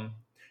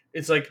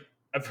it's like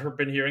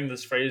been hearing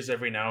this phrase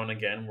every now and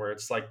again where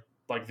it's like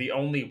the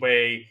only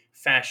way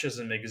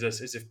fascism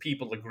exists is if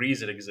people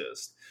agrees it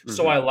exists.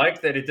 So Hmm. I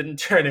like that it didn't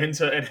turn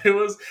into and it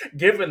was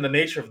given the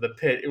nature of the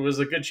pit, it was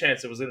a good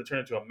chance it was going to turn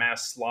into a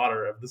mass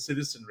slaughter of the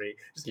citizenry.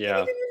 Just,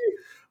 Yeah,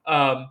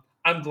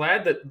 I'm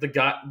glad that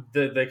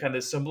they kind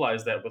of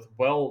symbolized that with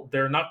well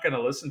they're not going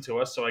to listen to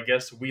us so I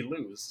guess we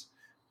lose.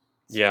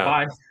 yeah.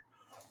 Bye.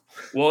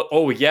 Well,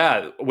 oh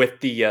yeah, with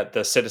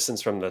the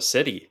citizens from the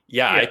city.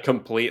 Yeah, I Yeah,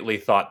 completely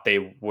thought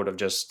they would have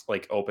just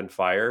like opened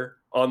fire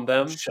on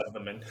them. shove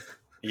them in.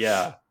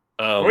 Yeah.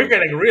 We're Um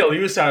getting real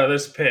use out of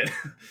this pit.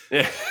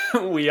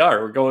 we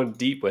are. We're going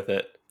deep with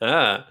it.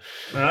 Ah.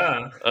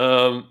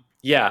 ah,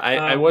 Yeah,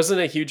 I um,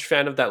 wasn't a huge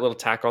fan of that little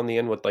tack on the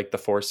end with like the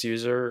force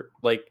user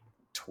like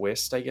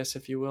twist, I guess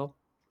if you will.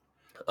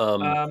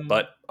 um,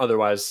 But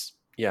otherwise,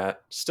 yeah,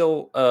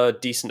 still a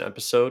decent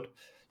episode.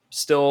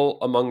 Still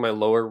among my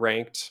lower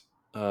ranked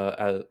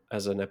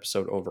as an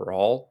episode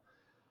overall.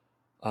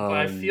 but Um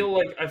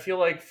I feel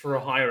like for a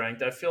high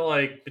ranked, I feel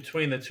like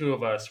between the two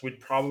of us, we'd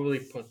probably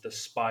put the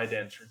spy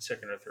dancer in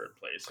second or third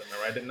place. Am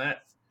I right in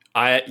that?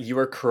 I you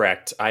are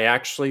correct. I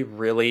actually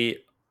really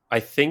I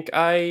think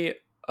I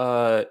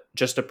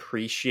just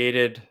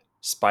appreciated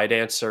Spy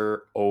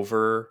Dancer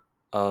over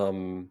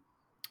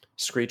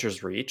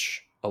Screecher's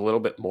Reach a little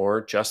bit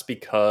more just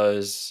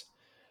because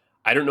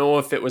I don't know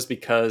if it was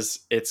because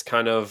it's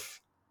kind of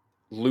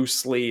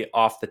loosely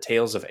off the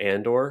tails of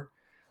Andor,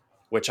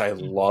 which I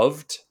Mhm.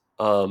 loved.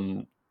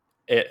 Um,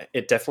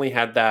 it definitely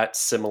had that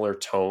similar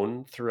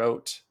tone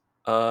throughout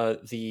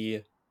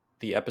the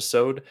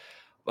episode.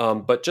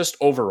 But just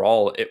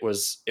overall, it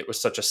was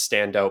such a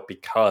standout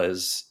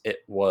because it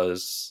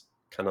was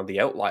kind of the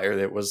outlier.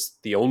 It was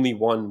the only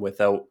one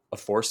without a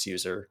Force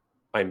user,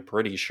 I'm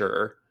pretty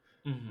sure.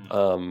 Hmm.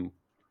 Um,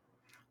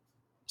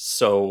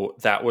 so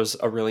that was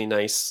a really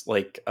nice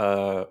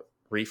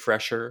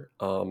refresher.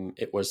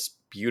 It was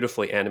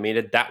beautifully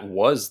animated. That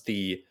was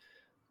the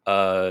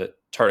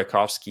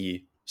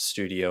Tartakovsky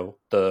studio,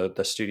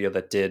 the studio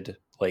that did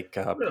Really?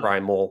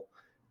 Primal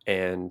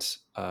and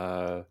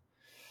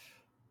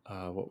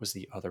what was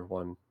the other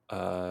one?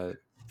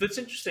 That's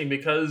interesting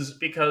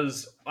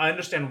because I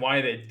understand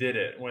why they did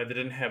it, why they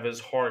didn't have as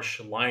harsh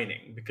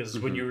lining. Because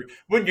Mhm.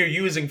 when you're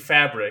using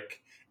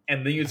fabric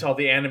and then you tell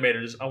the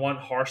animators, "I want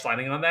harsh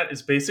lining on that,"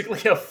 it's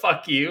basically a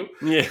fuck you.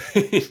 Yeah,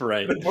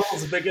 right. The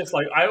world's biggest,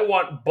 like, I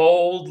want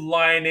bold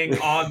lining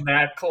on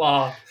that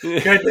cloth.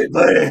 Can they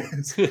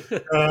please?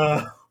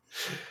 Uh,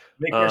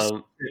 make your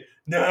um,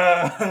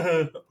 no.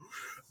 the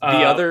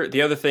Uh, other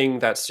the other thing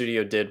that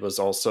studio did was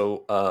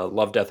also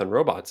Love, Death, and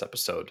Robots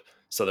episode.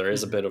 So there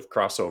is a mhm. bit of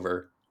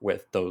crossover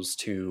with those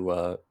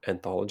two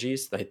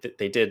anthologies.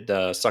 They did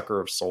Sucker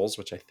of Souls,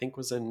 which I think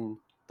was in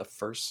the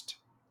first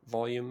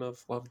volume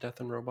of Love, Death,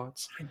 and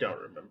Robots. I don't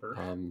remember.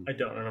 Um, I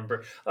don't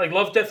remember. Like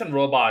Love, Death, and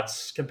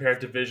Robots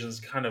compared to Visions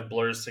kind of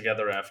blurs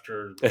together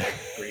after like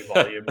 3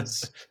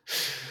 volumes.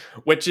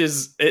 which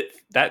is it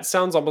that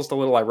sounds almost a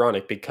little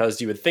ironic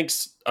because you would think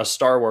a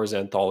Star Wars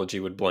anthology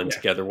would blend Yeah.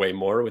 together way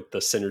more with the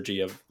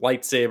synergy of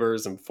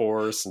lightsabers and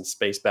force and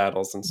space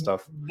battles and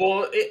stuff.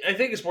 Well, I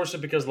think it's more so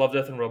because Love,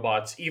 Death, and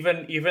Robots,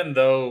 even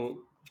though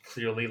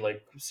clearly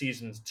like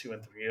seasons 2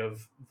 and 3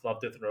 of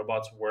Love, Death, and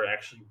Robots were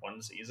actually one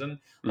season,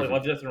 like Hmm.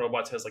 Love, Death, and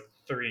Robots has like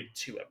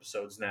 32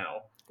 episodes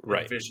now.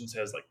 Like Right. Visions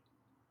has like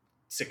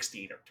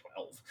 16 or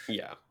 12.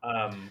 Yeah,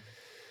 Um,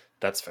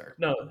 that's fair.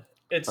 no,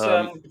 it's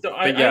Um, so but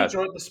I yeah,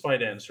 enjoyed the Spy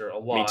Dancer a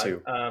me lot.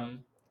 too.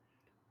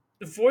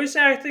 The voice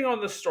acting on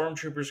the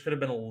stormtroopers could have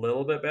been a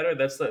little bit better.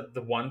 That's the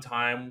one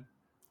time.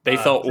 They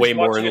felt Just way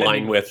more in watching it in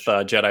line with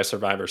English. Jedi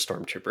Survivor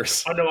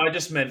stormtroopers. Oh no, I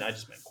just meant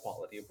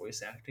quality of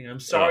voice acting. I'm Oh,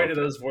 sorry to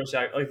okay. those voice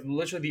act like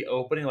literally the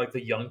opening, like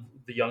the young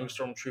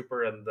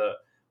stormtrooper and the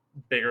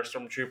bigger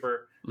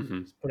stormtrooper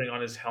Hmm. putting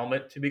on his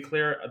helmet. To be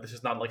clear, this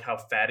is not like how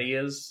fat he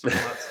is. So I'm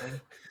not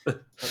saying a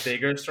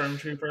bigger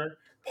stormtrooper.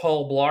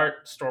 Paul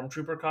Blart,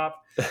 stormtrooper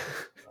cop.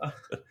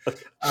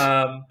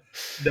 Um,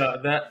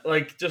 that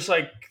like just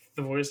like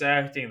the voice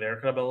acting there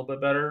could have been a little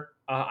bit better.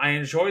 I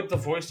enjoyed the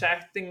voice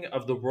acting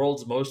of the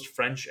world's most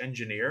French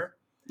engineer.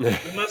 We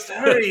must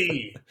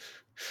hurry.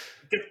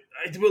 Get,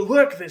 it will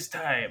work this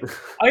time.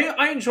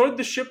 I enjoyed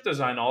the ship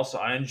design also.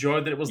 I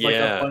enjoyed that it was like a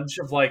Yeah, bunch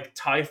of like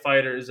TIE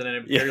fighters and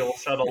an yeah. Imperial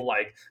shuttle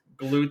like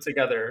glued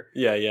together.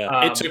 Yeah,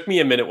 yeah. It Um, took me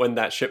a minute when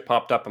that ship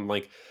popped up. I'm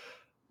like,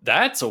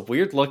 that's a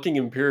weird looking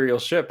Imperial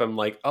ship. I'm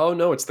like, oh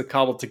no, it's the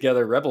cobbled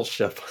together Rebel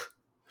ship.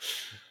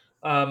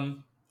 I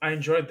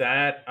enjoyed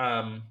that.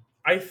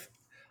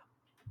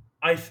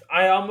 I th-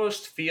 I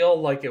almost feel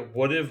like it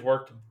would have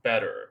worked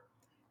better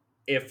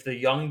if the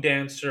young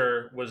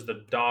dancer was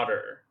the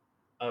daughter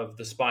of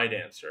the spy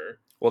dancer,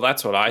 Well,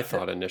 that's what I because,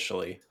 thought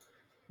initially,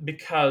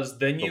 because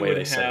then the you way would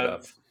they set it have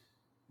up.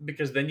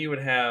 because then you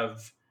would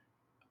have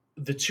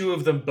the two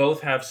of them both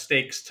have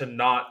stakes to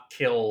not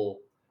kill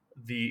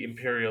the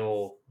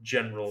imperial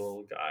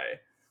general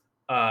guy,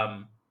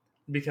 um,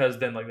 because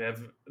then like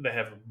they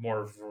have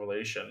more of a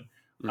relation.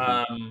 Hmm.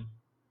 Um,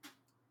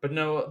 but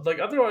no, like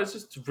otherwise,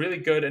 it's really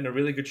good and a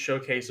really good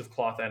showcase of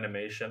cloth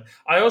animation.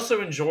 I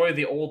also enjoy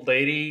the old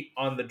lady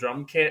on the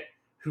drum kit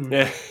who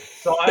Yeah.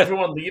 saw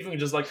everyone leaving,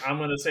 just like I'm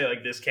gonna say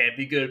like this can't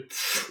be good.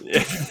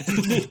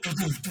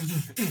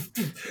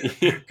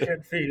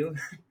 Can't feel.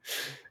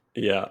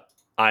 Yeah.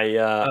 I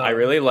Um,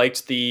 really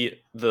liked the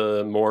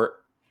more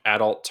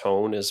adult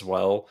tone as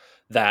well.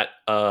 That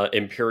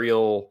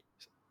Imperial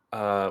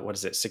what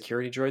is it,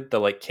 security droid? The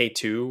like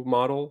K2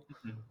 model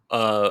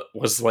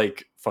was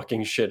like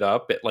fucking shit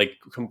up. It like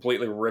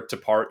completely ripped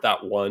apart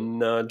that one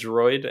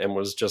droid and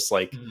was just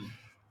like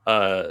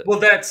uh well,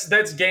 that's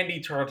Gandhi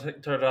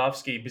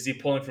Tartakovsky busy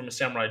pulling from his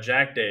Samurai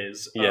Jack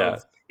days yeah.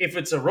 of if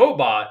it's a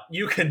robot,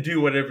 you can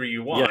do whatever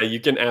you Yeah, want. you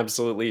can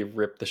absolutely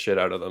rip the shit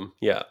out of them.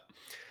 Yeah.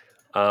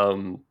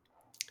 Um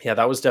yeah,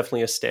 that was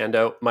definitely a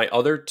standout. My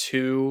other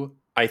two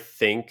I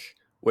think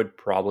would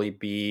probably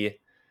be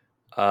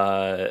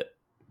uh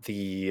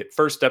the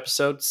first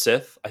episode,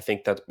 Sith. I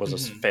think that was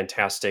a Mhm.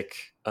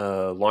 fantastic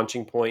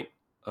launching point.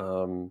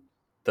 Um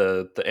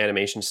the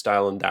animation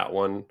style in that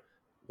one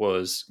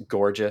was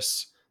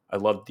gorgeous. I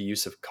loved the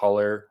use of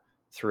color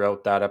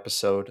throughout that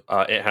episode.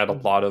 It had a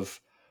lot Mhm. of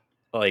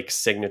like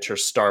signature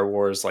Star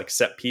Wars like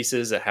set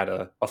pieces. It had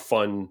a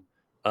fun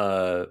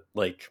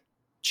like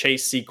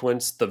chase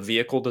sequence. The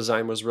vehicle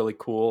design was really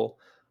cool.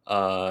 Oh,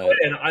 Uh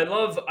yeah, and I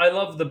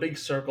love the big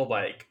circle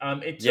bike.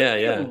 It took yeah,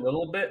 me a yeah.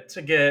 little bit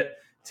to get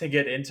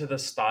into the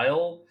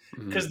style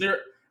Mhm. because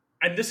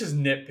and this is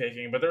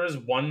nitpicking, but there is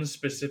one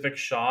specific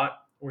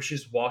shot where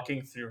she's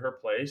walking through her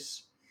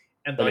place,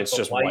 and And like it's the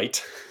just light,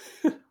 white.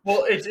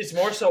 Well, it's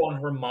more so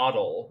on her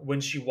model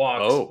when she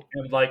walks, Oh.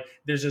 and like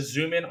there's a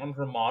zoom in on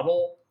her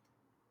model,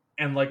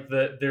 and like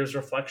there's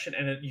reflection,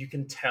 and you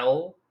can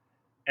tell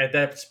at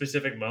that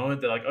specific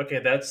moment that like okay,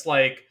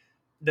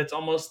 that's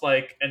almost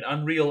like an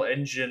Unreal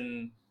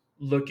Engine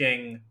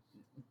looking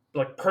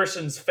like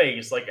person's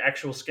face, like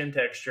actual skin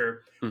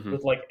texture Hmm.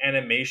 with like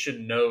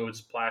animation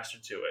nodes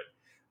plastered to it.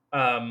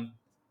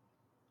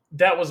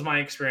 That was my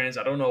experience.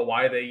 I don't know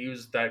why they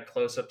used that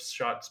close up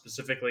shot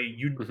specifically.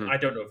 Hmm. I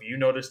don't know if you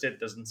noticed it.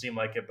 Doesn't seem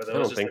like it, but that I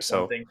was don't just think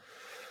like one so. thing.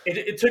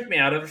 It took me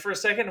out of it for a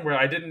second, where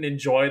I didn't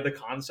enjoy the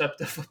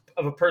concept of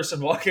a person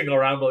walking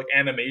around with like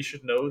animation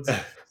nodes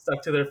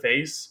stuck to their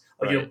face,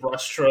 like Right.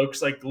 brush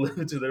strokes like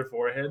glued to their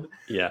forehead.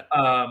 Yeah.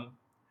 Um,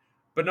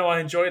 but no, I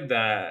enjoyed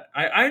that.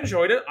 I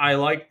enjoyed it. I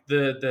liked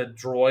the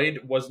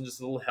droid wasn't just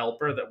a little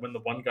helper that when the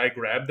one guy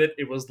grabbed it,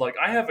 it was like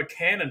I have a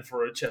cannon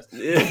for a chest.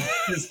 Boom,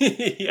 his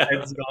Yeah.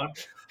 head's gone.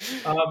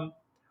 Um,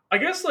 I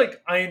guess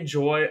like I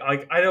enjoy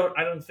like I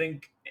don't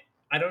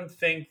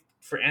think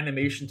for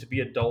animation to be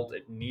adult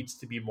it needs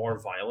to be more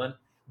violent,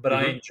 but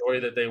I Hmm.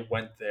 enjoy that they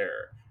went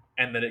there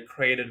and that it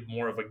created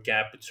more of a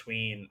gap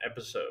between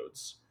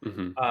episodes.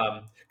 Hmm.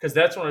 Because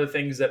that's one of the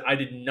things that I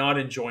did not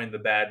enjoy in the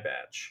Bad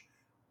Batch,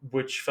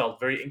 which felt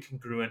very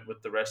incongruent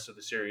with the rest of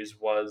the series,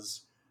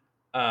 was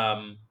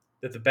um,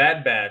 that the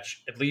Bad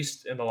Batch, at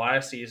least in the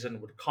last season,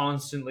 would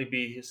constantly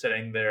be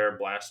setting their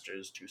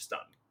blasters to stun.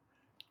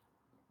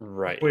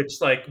 Right.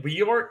 Which like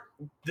we are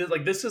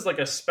like this is like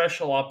a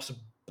special ops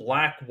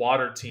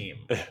Blackwater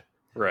team.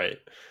 Right.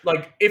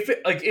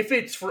 If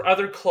it's for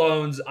other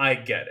clones, I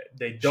get it.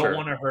 They don't Sure.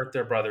 want to hurt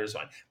their brothers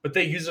on, but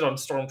they use it on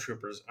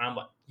stormtroopers. And I'm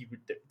like, you would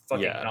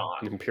fucking Yeah.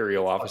 not,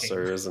 Imperial fucking.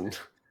 officers and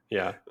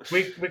yeah.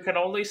 We can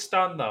only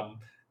stun them.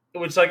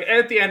 Which like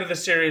at the end of the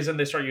series, and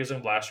they start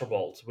using blaster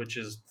bolts, which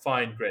is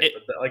fine, great. It.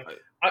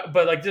 But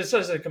but like just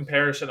as a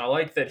comparison, I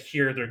like that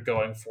here they're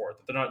going for it.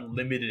 That they're not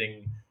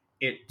limiting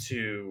it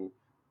to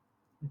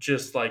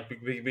just like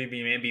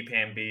maybe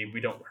Pambi,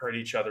 we don't hurt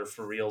each other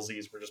for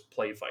realsies. We're just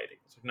play fighting.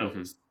 It's like no,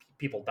 Hmm.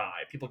 people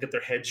die. People get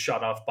their heads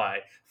shot off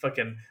by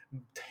fucking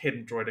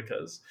hidden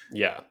droidicas.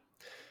 Yeah.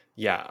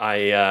 Yeah.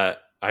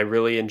 I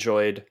really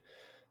enjoyed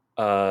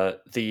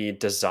the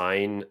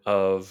design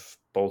of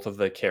both of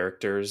the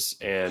characters,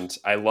 and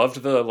I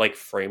loved the like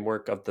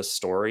framework of the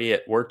story.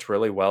 It worked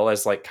really well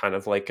as like kind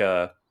of like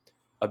a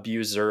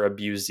abuser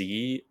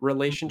abusee Mhm.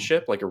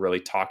 relationship, like a really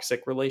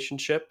toxic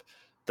relationship.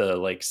 The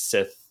like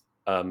Sith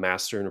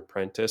master and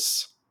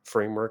apprentice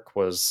framework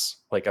was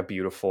like a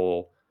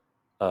beautiful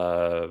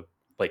uh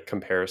like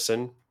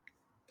comparison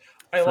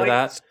I for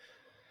that. liked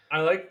I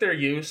liked their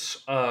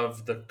use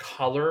of the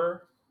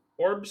color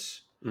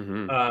orbs.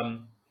 Hmm.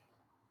 Um,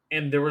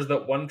 and there was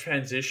that one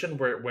transition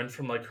where it went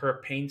from like her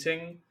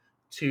painting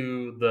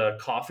to the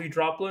coffee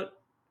droplet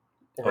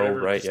or Oh whatever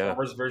the right, Star yeah.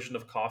 Wars version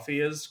of coffee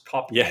is,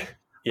 copy Yeah. paint.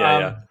 Yeah,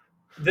 yeah. Um,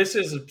 this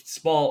is a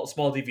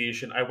small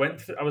deviation. I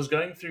was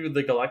going through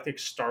the Galactic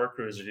Star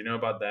Cruiser. Do you know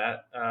about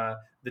that?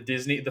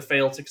 The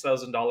failed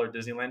 $6,000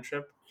 Disneyland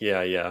trip.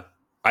 Yeah, yeah.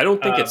 I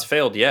don't think it's Uh,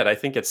 failed yet. I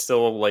think it's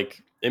still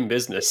like in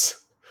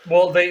business.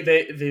 well, they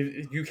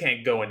you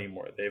can't go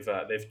anymore. They've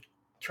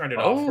turned it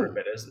off for a Oh,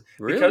 bit as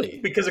really?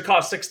 because it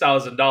cost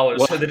 $6,000,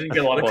 Well, so they didn't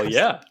get a lot of well,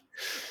 customers.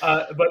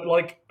 yeah. But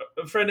like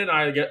a friend and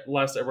I get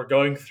last we're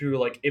going through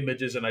like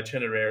images and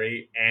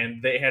itinerary,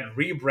 and they had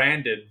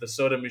rebranded the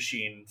soda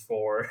machine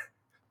for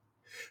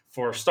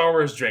Star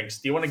Wars drinks.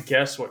 Do you want to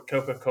guess what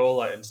Coca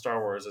Cola in Star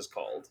Wars is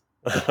called?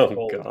 Like the Oh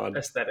whole God.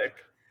 aesthetic.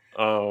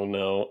 Oh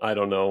no, I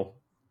don't know.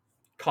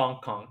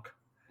 Conk conk.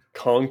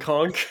 Kong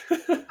Kong.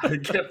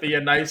 Get me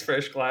a nice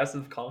fresh glass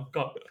of conk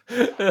conk.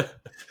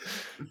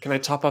 Can I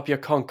top up your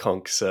Kong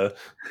Kong, sir?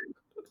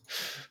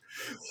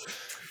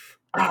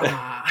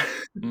 Ah.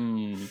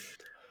 Mm.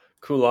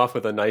 Cool off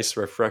with a nice,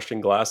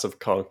 refreshing glass of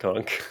Kong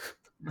Kong.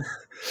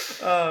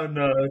 Oh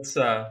no, it's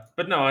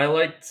but no, I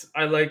liked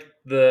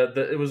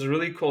the it was a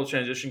really cool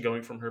transition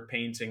going from her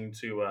painting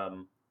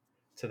to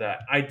that.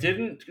 I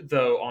didn't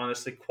though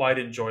honestly quite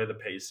enjoy the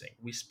pacing.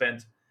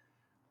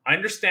 I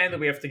understand that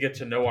we have to get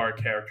to know our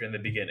character in the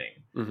beginning,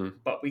 Hmm.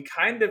 but we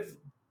kind of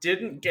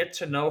didn't get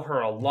to know her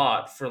a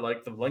lot for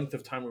like the length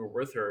of time we were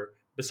with her,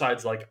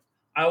 besides like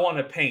I want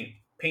to paint,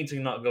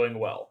 painting not going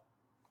well.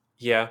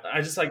 Yeah. I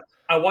just like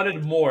I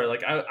wanted more.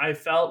 Like I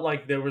felt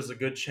like there was a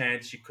good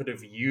chance you could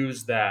have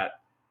used that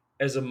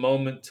as a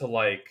moment to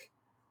like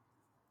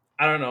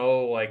I don't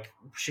know, like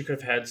she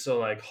could have had so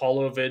like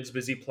holovids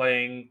busy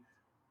playing,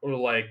 or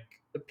like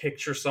a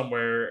picture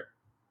somewhere,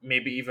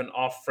 maybe even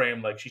off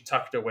frame, like she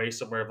tucked away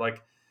somewhere of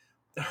like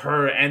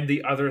her and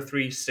the other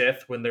three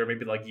Sith when they're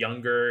maybe like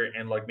younger,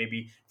 and like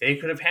maybe they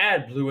could have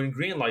had blue and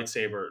green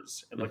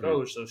lightsabers, and like Hmm.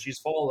 oh, so she's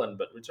fallen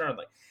but returned.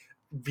 Like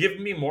give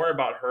me more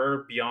about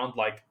her beyond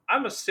like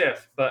I'm a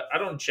Sith, but I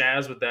don't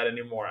jazz with that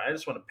anymore. I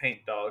just want to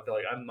paint, dog.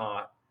 Like I'm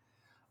not.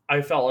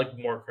 I felt like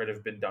more could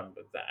have been done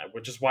with that,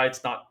 which is why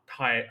it's not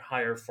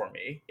higher for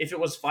me. If it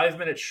was 5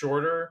 minutes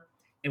shorter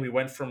and we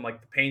went from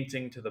like the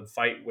painting to the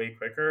fight way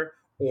quicker,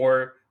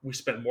 or we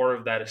spent more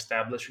of that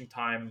establishing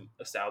time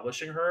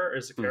establishing her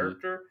as a Hmm.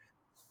 character,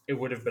 it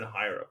would have been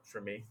higher up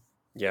for me.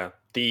 Yeah.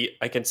 The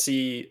I can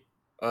see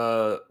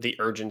the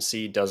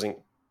urgency doesn't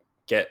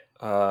get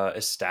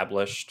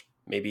established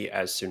maybe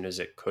as soon as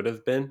it could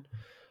have been.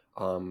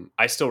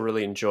 I still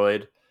really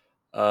enjoyed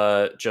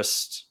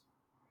just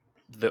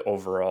the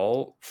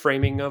overall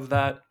framing of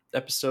that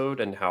episode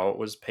and how it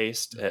was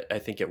paced. I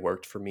think it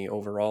worked for me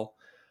overall.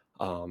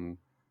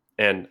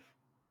 And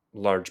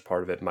large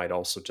part of it might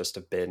also just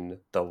have been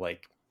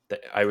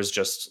I was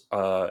just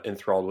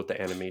enthralled with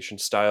the animation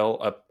style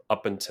up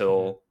Mhm.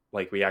 until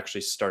like we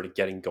actually started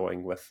getting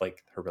going with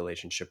like her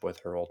relationship with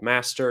her old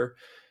master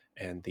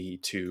and the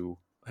two.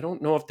 I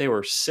don't know if they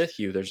were Sith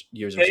users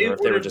They or if they would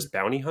were have just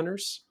bounty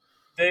hunters.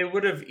 they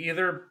would have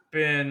either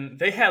been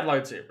they had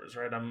lightsabers,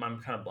 right? I'm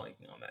kind of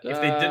blanking on that. If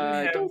they didn't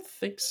I have don't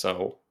think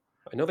so.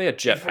 I know they had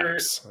if we're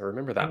jetpacks. I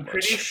remember that I'm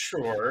pretty much.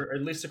 sure,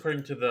 at least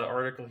according to the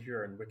article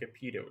here in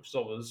Wikipedia, which is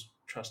always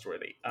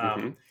trustworthy.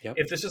 Yep.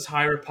 If this is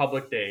High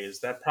Republic days,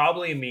 that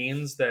probably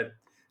means that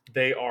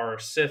they are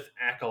Sith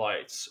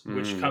acolytes,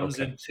 which comes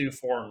Okay. in two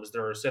forms.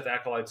 There are Sith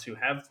acolytes who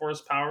have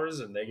Force powers,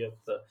 and they get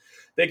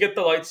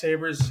the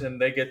lightsabers, and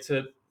they get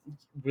to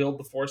wield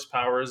the Force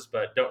powers,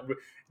 but don't.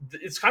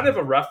 It's kind of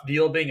a rough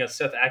deal being a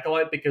Sith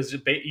acolyte because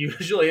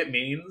usually it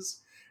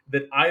means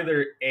that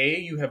either A,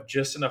 you have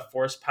just enough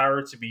force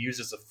power to be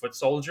used as a foot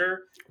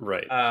soldier,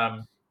 Right.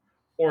 um,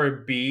 or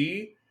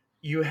B,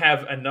 you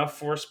have enough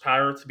force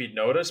power to be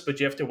noticed, but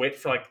you have to wait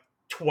for like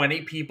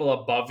 20 people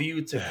above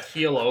you to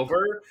keel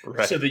over so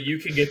Right. that you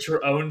can get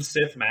your own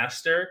Sith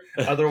master.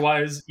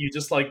 Otherwise, you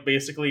just like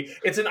basically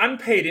it's an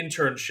unpaid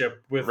internship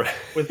Right.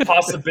 with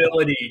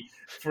possibility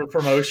for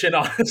promotion,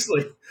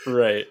 honestly.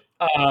 Right.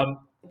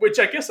 Which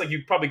I guess like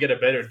you probably get a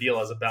better deal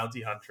as a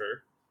bounty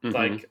hunter. Hmm.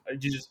 Like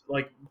you just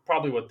like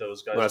probably what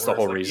those Well, guys that's the were is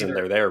whole like reason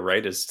they're there,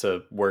 right? Is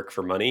to work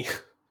for money.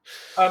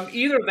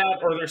 either that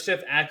or they're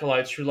Sith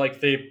acolytes who like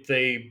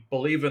they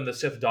believe in the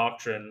Sith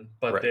doctrine,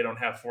 but Right. they don't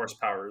have force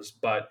powers.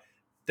 But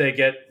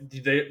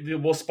they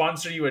will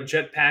sponsor you a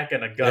jetpack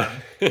and a gun.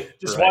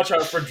 Just Right. watch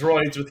out for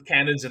droids with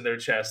cannons in their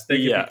chest. They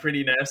could be Yeah.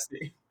 pretty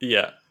nasty.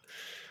 Yeah.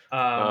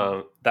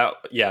 Um,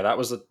 That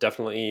was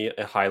definitely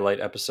a highlight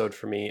episode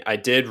for me. I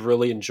did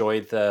really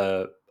enjoy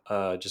the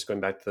just going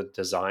back to the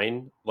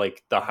design,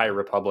 like the High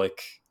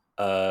Republic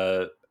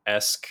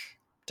esque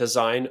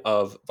design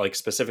of like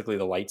specifically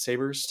the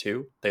lightsabers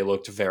too. They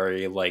looked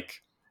very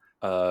like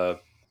uh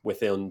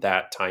within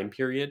that time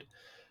period,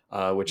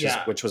 yeah,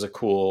 which was a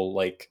cool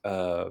like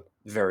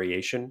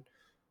variation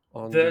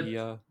on the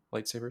the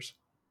lightsabers.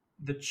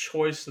 the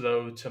choice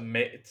though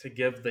to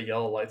give the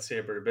yellow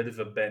lightsaber a bit of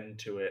a bend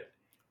to it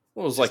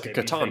Well, it was just like a made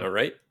me think katana,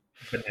 right?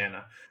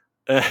 banana.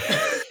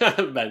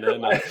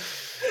 Banana.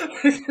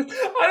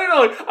 I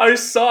don't know. I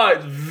saw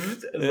it.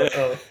 It's like,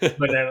 oh,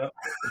 banana.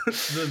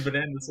 The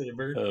banana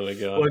saber. Oh my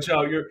god. Watch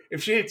out.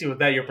 If she hits you with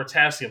that, your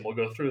potassium will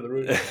go through the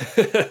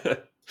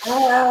roof.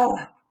 Oh,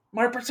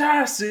 my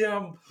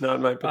potassium. Not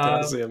my Um,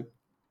 potassium.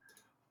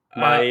 uh,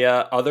 My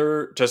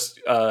other just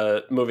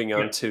moving yeah.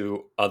 on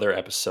to other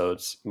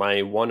episodes.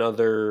 My one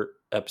other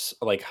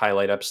like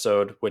highlight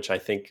episode, which I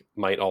think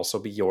might also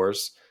be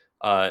yours,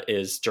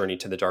 is Journey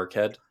to the Dark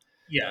Head.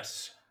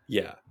 Yes.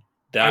 Yeah.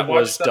 I That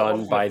was watched that done one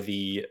with. by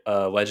the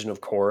Legend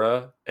of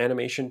Korra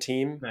animation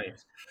team.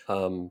 Nice.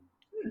 Um,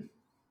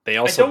 they I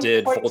also don't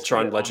did quite see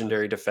Voltron it,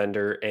 Legendary honestly.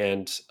 Defender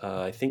and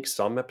I think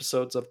some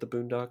episodes of the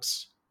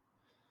Boondocks.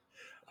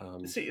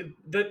 Um, See,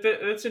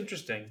 that's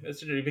interesting.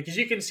 That's interesting because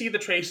you can see the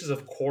traces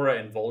of Korra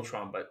and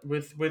Voltron, but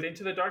with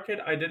Into the Dark Head,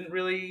 I didn't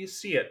really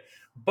see it.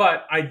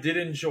 But I did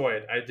enjoy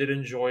it. I did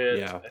enjoy it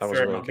yeah, a that was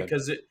fair really amount good.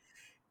 because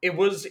it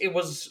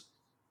was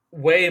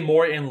way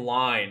more in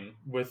line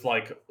with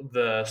like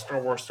the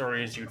Star Wars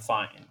stories you'd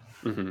find.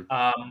 Hmm.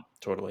 Um,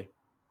 Totally.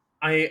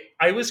 I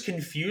was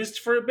confused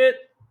for a bit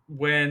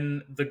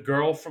when the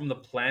girl from the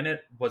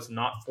planet was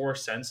not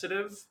force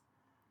sensitive.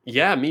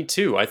 Yeah, me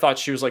too. I thought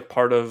she was like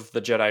part of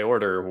the Jedi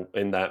Order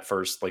in that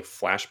first like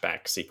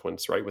flashback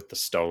sequence, right, with the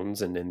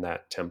stones and in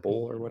that temple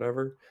or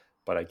whatever.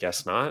 But I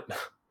guess not.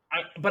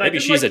 But I Maybe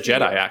did she's a like the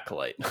Jedi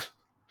acolyte.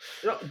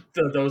 No,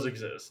 those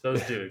exist.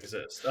 Those do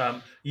exist.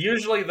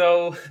 Usually,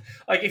 though,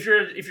 like if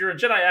you're a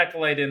Jedi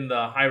acolyte in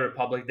the High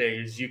Republic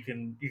days,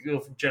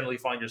 you'll generally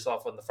find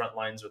yourself on the front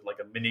lines with like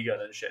a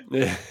minigun and shit.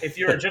 If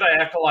you're a Jedi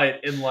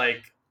acolyte in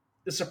like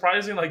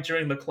surprising like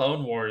during the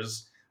Clone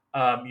Wars,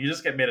 you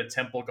just get made a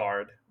temple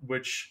guard,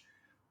 which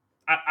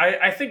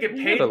I think it You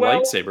got a paid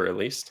well. lightsaber at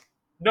least.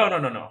 No, no,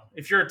 no, no.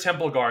 If you're a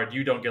temple guard,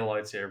 you don't get a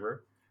lightsaber.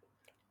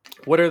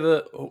 What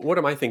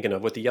am I thinking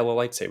of with the yellow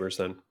lightsabers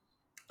then?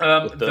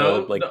 With the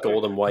Though, like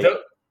gold and white? though,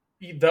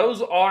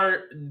 those are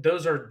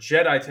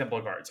Jedi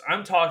temple guards.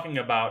 I'm talking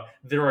about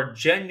there are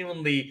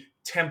genuinely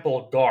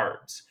temple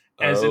guards,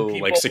 as in Oh, like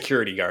people.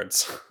 security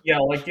guards. Yeah,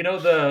 like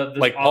the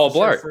Like Paul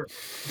officer Blart.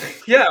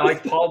 for. Yeah,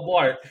 like Paul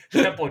Blart,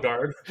 temple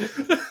guard.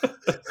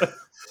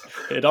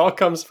 It all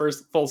comes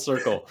first full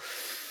circle.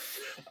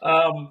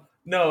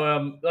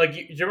 No, like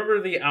you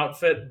remember the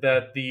outfit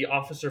that the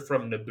officer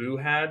from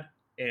Naboo had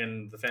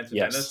in the Phantom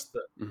Yes.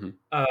 Menace?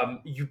 Hmm.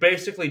 You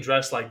basically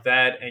dress like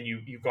that, and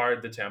you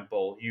guard the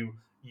temple.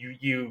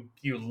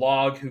 you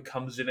log who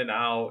comes in and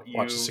out.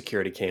 Watch the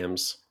security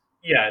cams.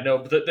 Yeah, no,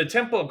 but the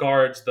temple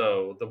guards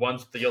though, the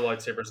ones with the yellow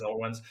lightsabers and all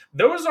ones,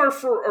 those are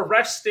for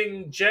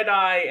arresting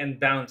Jedi and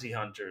bounty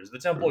hunters. The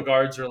temple Hmm.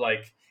 guards are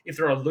like if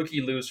they're a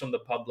looky loos from the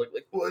public,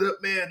 like, what up,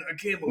 man? I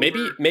came over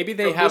Maybe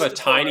they from have a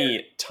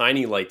Mustafar.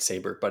 tiny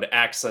lightsaber, but it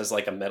acts as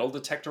like a metal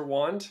detector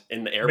wand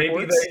in the Maybe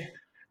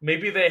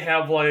airports. they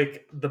have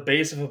like the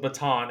base of a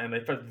baton and they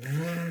put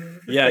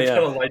Yeah, they got yeah,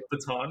 a light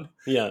baton.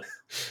 yeah.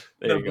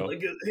 There No, you but go.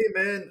 like, hey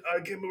man,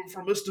 I came over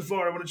from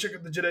Mustafar. I want to check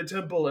out the Jedi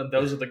Temple, and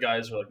those are the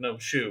guys who are like, no,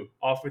 shoo,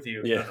 off with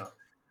you. No, Yeah. no,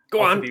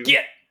 Go off with on, you.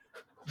 get.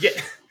 Yeah,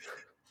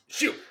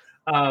 shoot.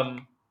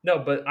 No,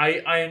 but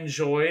I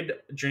enjoyed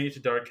Journey to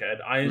Darkhead.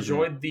 I Hmm.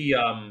 enjoyed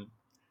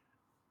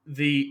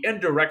the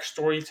indirect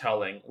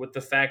storytelling with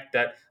the fact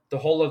that the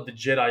whole of the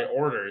Jedi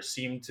Order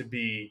seemed to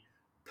be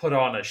put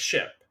on a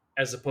ship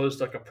as opposed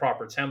to like a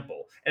proper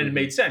temple, and it Hmm.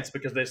 made sense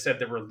because they said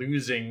they were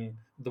losing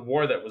the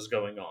war that was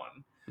going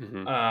on.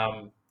 Hmm.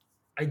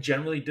 I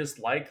generally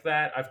dislike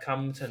that. I've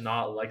come to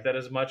not like that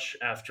as much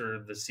after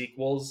the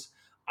sequels.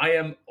 I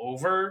am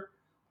over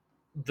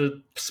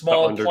the The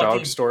small underdog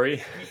plucky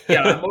story.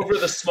 yeah, I'm over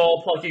the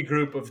small plucky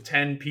group of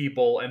 10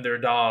 people and their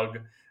dog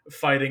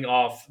fighting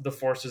off the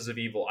forces of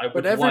evil. I But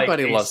would like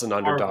everybody a loves an Star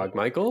underdog,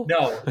 War. Michael.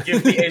 No,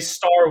 give me a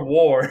Star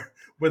War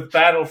with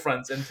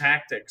battlefronts and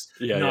tactics,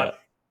 Yeah, yeah. not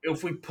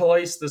if we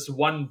place this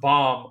one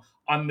bomb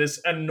on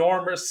this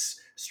enormous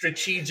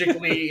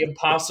strategically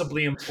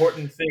impossibly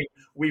important thing,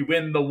 we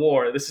win the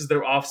war. This is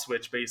their off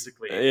switch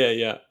basically. Yeah,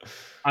 yeah.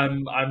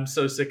 I'm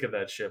so sick of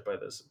that shit by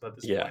this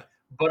Yeah. point.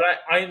 But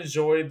I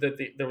enjoyed that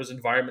there was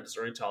environment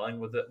storytelling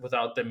with it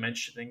without them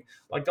mentioning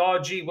like, oh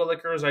gee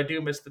willikers, I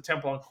do miss the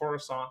temple on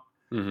Coruscant.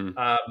 Hmm.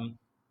 Um,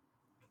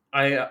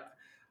 I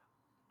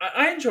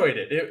I enjoyed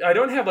it. I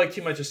don't have like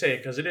too much to say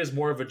because it is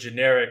more of a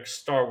generic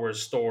Star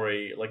Wars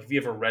story. Like if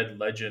you ever read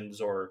Legends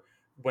or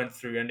went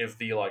through any of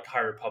the like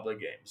High Republic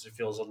games, it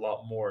feels a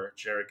lot more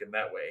generic in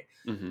that way.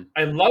 Hmm.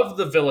 I love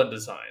the villain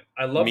design.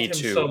 I loved Me him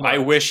so too. I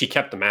much. wish he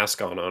kept the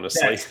mask on,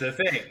 honestly. That's the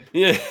thing.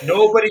 Yeah.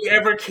 Nobody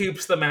ever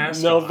keeps the mask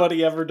on.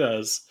 Nobody ever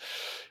does.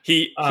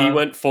 He Um,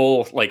 went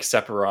full like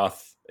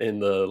Sephiroth in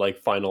the like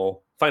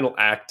final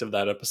act of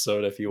that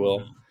episode, if you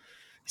will. mhm.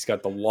 He's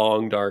got the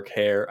long dark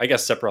hair. I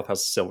guess Sephiroth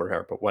has silver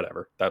hair, but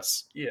whatever.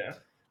 That's Yeah.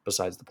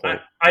 besides the I,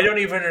 point. I don't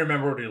even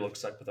remember what he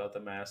looks like without the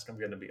mask, I'm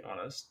gonna be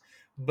honest.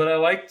 But I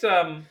liked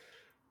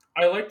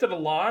it a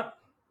lot.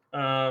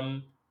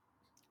 Um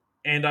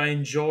and I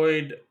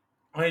enjoyed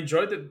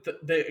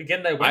the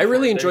again they I went for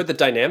really it. enjoyed the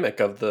dynamic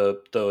of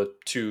the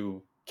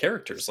two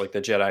characters, like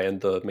the Jedi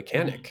and the Mhm.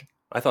 mechanic.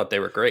 I thought they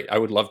were great. I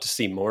would love to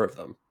see more of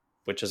them,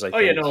 which is, I Oh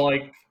yeah, think. no,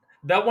 like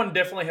that one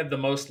definitely had the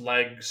most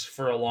legs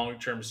for a long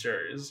term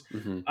series.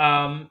 Hmm.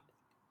 Um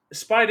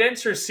Spy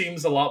Dancer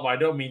seems a lot more, I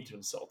don't mean to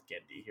insult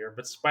Gendy here,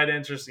 but Spy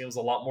Dancer seems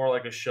a lot more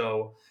like a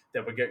show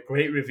that would get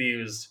great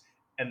reviews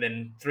and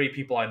then three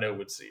people I know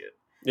would see it.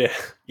 Yeah,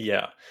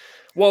 yeah.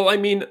 Well, I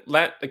mean,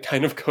 that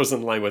kind of goes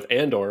in line with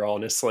Andor,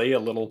 honestly, a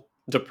little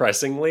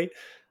depressingly.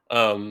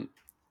 Um,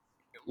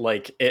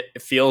 like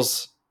it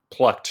feels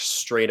plucked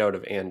straight out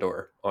of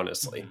Andor,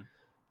 honestly.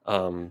 Mhm.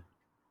 Um,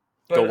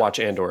 go But watch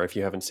Andor if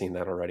you haven't seen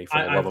that already, for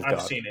the love of I've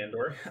God. seen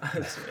Andor.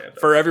 I've seen Andor.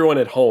 For everyone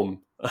at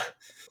home,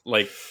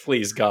 like,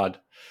 please, God,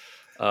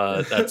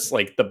 that's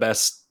like the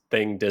best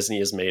thing Disney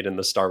has made in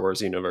the Star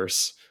Wars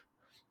universe.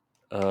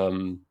 But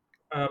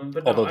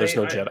no, Although there's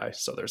no Jedi,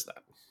 so there's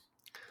that.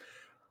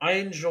 I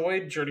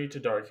enjoyed Journey to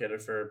Darkhead a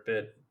fair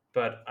bit,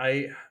 but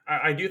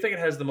I do think it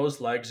has the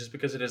most legs just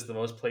because it is the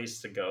most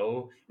place to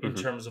go in Hmm.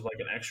 terms of like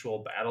an actual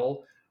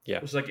battle. Yeah,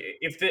 It's like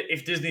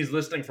if Disney's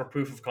listening for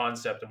proof of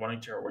concept and wanting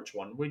to hear which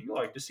one would you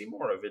like to see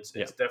more of, yeah.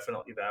 it's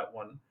definitely that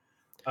one.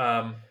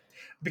 Um,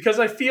 because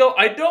I feel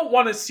I don't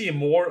want to see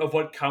more of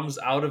what comes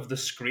out of the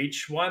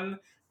Screech one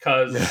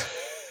because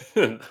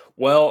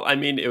Well, I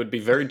mean, it would be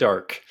very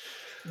dark.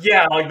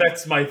 yeah, like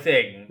that's my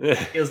thing.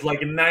 Is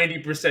like a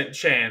 90%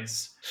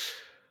 chance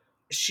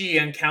she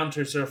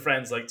encounters her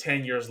friends like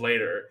 10 years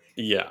later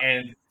Yeah,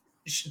 and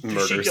she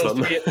murders kills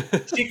them.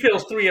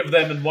 three of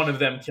them and one of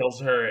them kills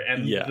her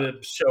and Yeah, the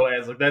show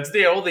ends like that's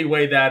the only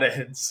way that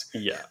ends.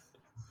 yeah.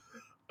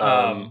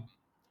 um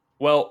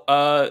Well,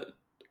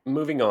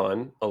 moving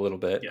on a little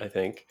bit, yeah. I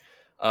think.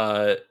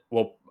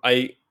 Well,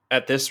 I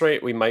at this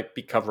rate we might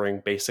be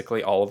covering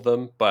basically all of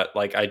them, but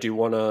like I do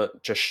want to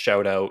just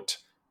shout out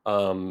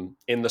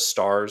In the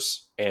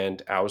Stars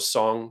and Ow's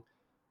Song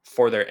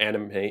for their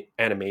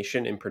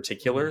animation in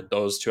particular. Mhm.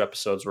 Those two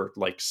episodes were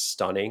like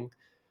stunning.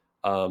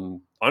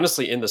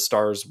 Honestly, In the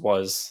Stars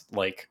was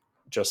like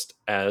just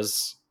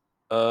as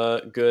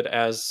good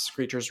as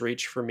Creature's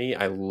Reach for me.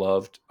 I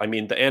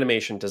mean, the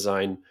animation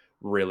design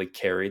really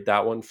carried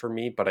that one for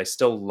me, but I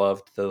still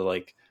loved the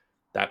like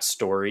that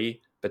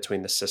story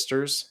between the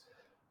sisters.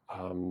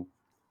 Um,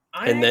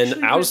 I and then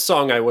actually Ow's did.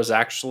 Song, I was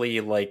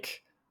actually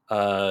like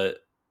uh,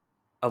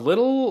 a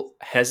little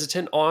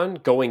hesitant on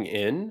going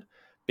in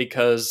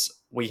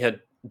because we had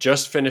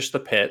just finished the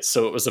pit,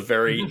 so it was a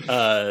very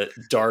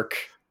dark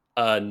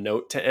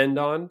note to end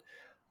on.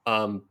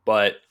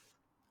 But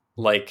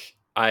like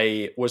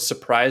I was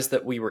surprised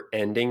that we were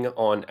ending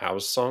on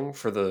Ao's song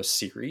for the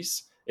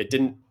series. It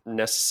didn't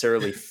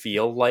necessarily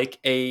feel like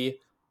a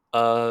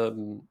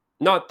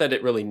not that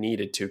it really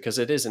needed to, because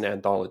it is an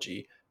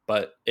anthology,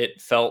 but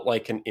it felt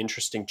like an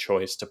interesting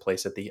choice to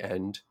place at the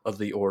end of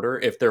the order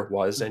if there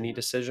was any Mhm.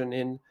 decision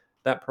in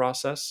that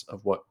process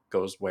of what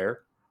goes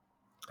where.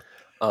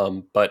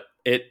 But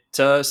it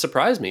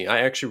surprised me. I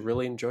actually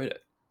really enjoyed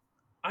it.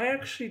 I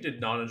actually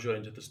did not enjoy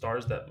Into the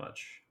Stars that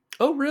much.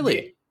 Oh, The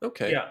really?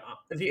 Okay. Yeah,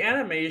 the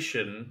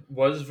animation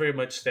was very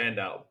much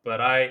standout, but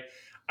I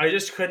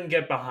just couldn't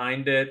get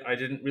behind it. I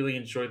didn't really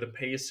enjoy the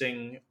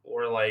pacing,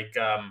 or like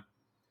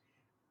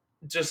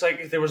just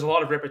like there was a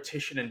lot of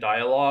repetition in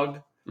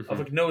dialogue of Hmm.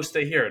 like, no,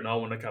 stay here, no, I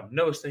want to come,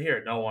 no, stay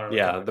here, no, I want to come,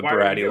 Yeah, like, the why are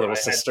you bratty here, little I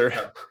had to sister.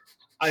 come.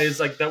 I was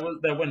like, that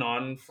went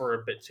on for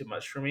a bit too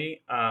much for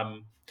me.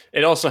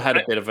 It also had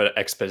I, a bit of an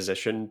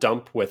exposition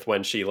dump with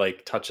when she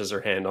like touches her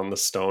hand on the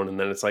stone, and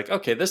then it's like,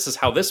 okay, this is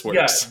how this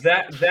yeah, works.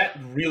 that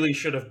really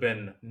should have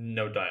been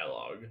no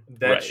dialogue.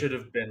 That Right. should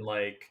have been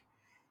like,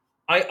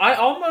 I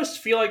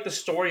almost feel like the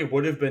story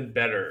would have been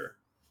better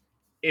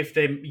if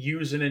they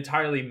use an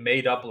entirely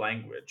made up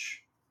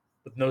language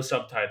with no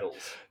subtitles.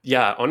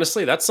 Yeah,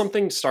 honestly, that's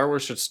something Star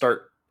Wars should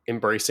start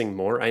embracing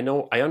more. I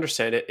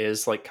understand it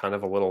is like kind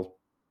of a little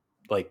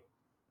like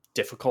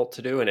difficult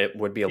to do, and it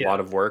would be a Yeah, lot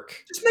of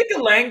work. just make a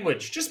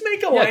language. Just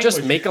make a Yeah, just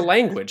language. make a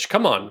language.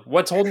 Come on.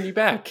 What's holding you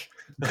back?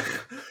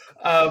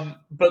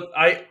 But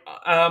I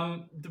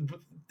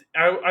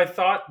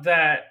thought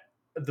that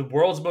the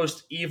world's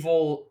most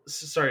sniveliest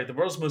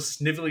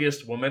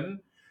woman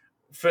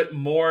fit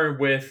more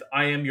with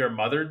 "I am your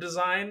mother"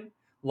 design,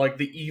 like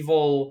the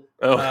evil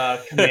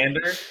Oh.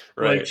 commander. Like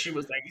Right. she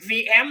was like,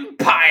 "The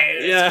Empire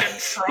is Yeah.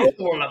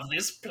 control of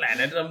this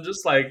planet." And I'm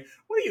just like,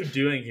 "What are you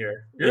doing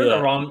here? You're in the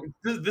Yeah. wrong.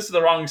 This is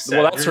the wrong Well,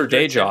 set." that's her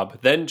day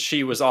job. Then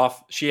she was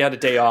off. She had a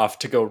day off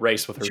to go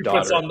race with her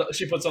daughter.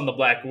 She puts on the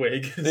black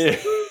wig. It's Yeah.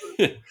 like, "Ooh."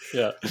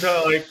 Yeah.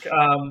 No, like,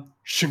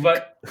 Shunk.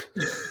 but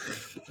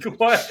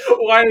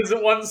why is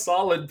it one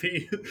solid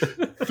piece?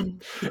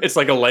 It's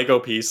like a Lego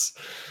piece.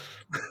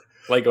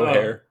 Lego um,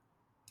 hair.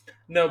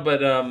 no,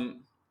 but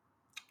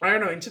I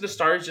don't know. Into the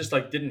Stars just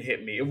like didn't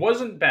hit me. It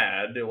wasn't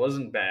bad. It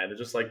wasn't bad. It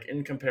just like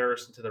in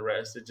comparison to the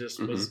rest, it just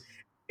Hmm. was.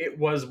 It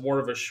was more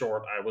of a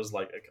short. I was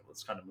like, okay,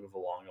 let's kind of move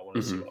along. I want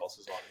to see Hmm. what else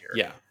is on here.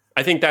 Yeah.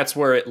 I think that's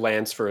where it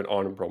lands for an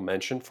honorable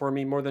mention for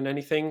me more than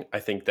anything. I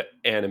think the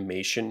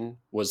animation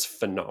was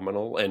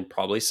phenomenal and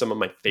probably some of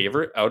my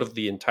favorite out of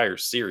the entire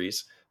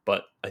series.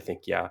 But I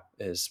think, yeah,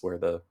 is where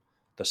the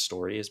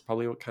story is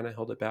probably what kind of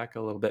held it back a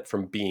little bit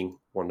from being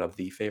one of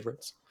the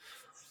favorites.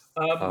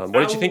 What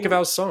did you think of Our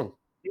Al's song?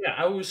 Yeah,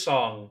 our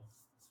song.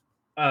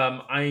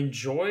 I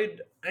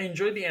enjoyed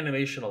the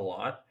animation a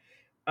lot.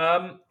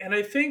 And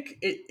I think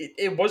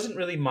it wasn't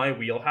really my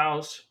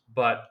wheelhouse,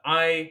 but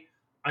I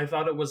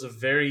thought it was a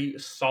very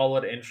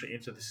solid entry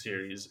into the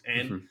series,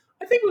 and Hmm.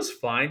 I think it was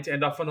fine to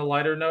end off on a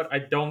lighter note. I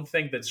don't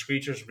think that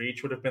Screecher's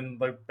Reach would have been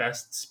the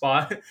best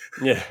spot.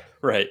 Yeah,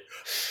 right.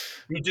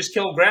 We just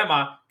killed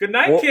Grandma. Good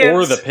night,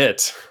 Or the kids.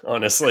 pit,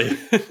 honestly.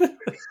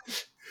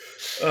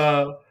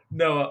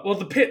 No, well,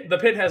 the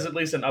pit has at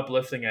least an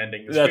uplifting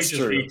ending. The That's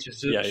true.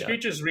 Yeah, yeah.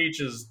 Screecher's Reach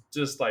is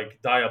just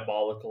like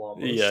diabolical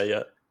Yeah, almost.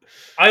 yeah.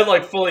 I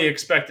like fully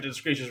expected in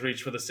Screecher's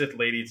Reach for the Sith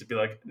lady to be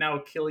like, "Now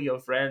kill your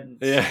friends,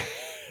 Yeah.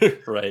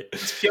 Right.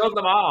 just kill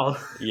them all."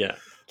 Yeah.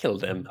 Kill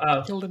them.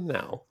 Uh, Kill them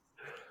now.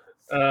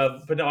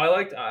 but no, I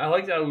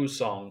liked Au's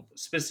song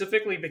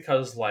specifically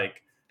because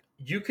like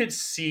you could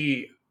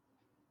see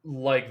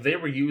like they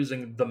were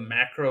using the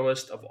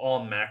macroest of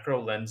all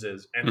macro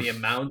lenses, and the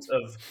amount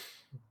of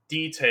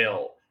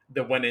detail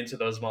that went into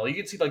those models. You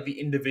could see like the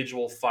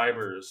individual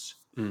fibers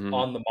Hmm.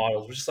 on the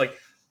models, which is like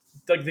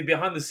the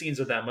behind the scenes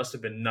of that must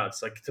have been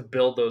nuts. Like to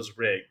build those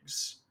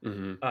rigs,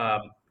 Hmm.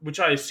 which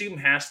I assume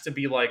has to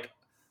be like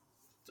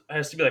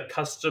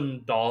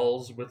custom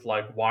dolls with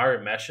like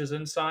wire meshes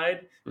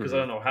inside. Because I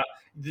Hmm. don't know how.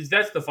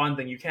 That's the fun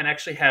thing. You can't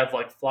actually have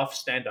like fluff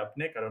stand up,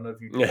 Nick. I don't know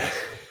if you Yeah.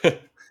 know.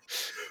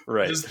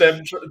 Right. Just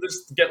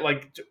get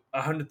like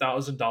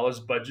 $100,000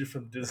 budget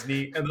from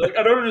Disney, and they're like,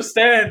 I don't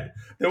understand.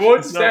 They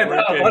won't It's not stand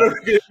up. How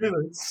working. do we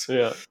do this?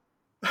 Yeah.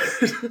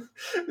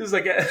 It's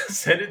like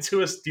send it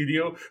to a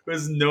studio who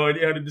has no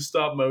idea how to do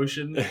stop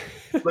motion.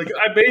 Like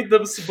I made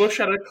this bush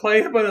out of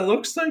clay, but it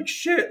looks like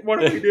shit. What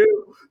do we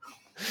do?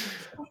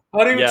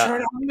 How do you Yeah.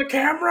 turn on the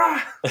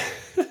camera?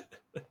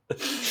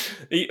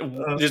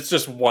 Uh, It's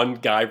just one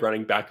guy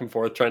running back and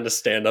forth trying to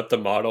stand up the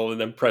model and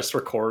then press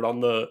record on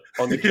the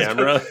he's got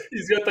camera.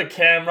 he's got the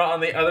camera on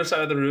the other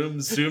side of the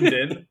room, zoomed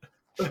in.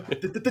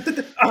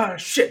 Ah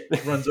shit!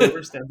 Runs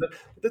over, stands up.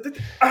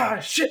 Ah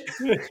shit!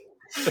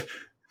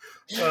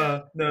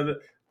 No,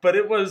 but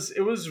it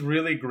was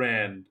really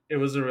grand. It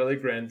was a really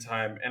grand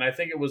time, and I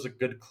think it was a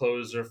good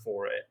closer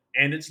for it.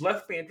 And it's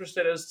left me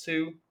interested as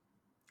to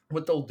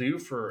what they'll do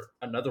for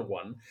another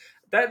one.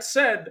 That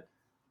said,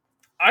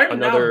 I'm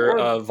now Another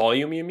more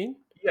volume, you mean?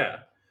 yeah.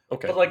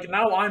 Okay. But like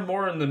now I'm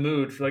more in the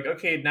mood for like,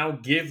 okay, now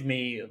give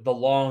me the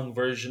long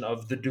version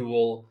of the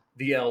duel,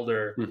 the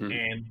elder, Hmm.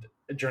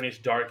 and Journey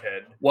to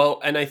Darkhead. Well,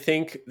 and I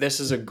think this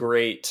is a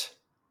great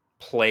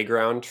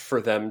playground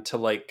for them to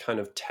like kind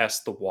of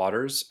test the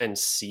waters and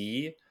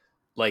see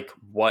like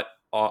what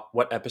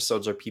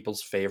episodes are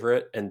people's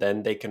favorite, and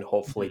then they can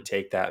hopefully Mhm.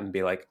 take that and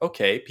be like,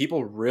 okay,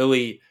 people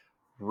really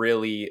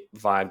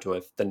vibed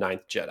with the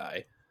Ninth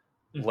Jedi.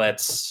 Mhm.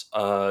 Let's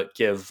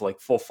give like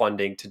full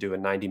funding to do a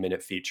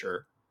 90-minute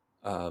feature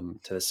to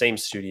the same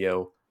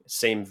studio,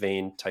 same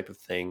vein type of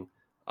thing.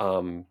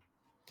 Um,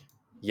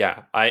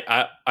 yeah,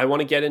 I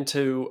want to get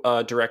into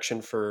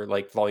direction for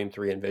like volume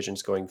 3 and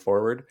Visions going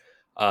forward,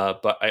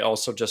 but I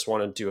also just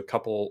want to do a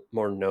couple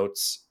more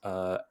notes.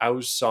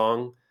 Au's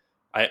song,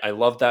 I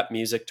love that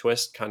music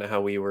twist, kind of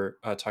how we were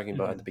talking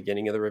about at the Mhm.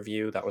 beginning of the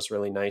review. That was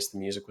really nice. The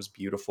music was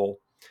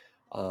beautiful.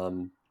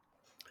 um,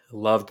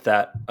 Loved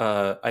that.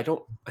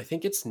 I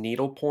think it's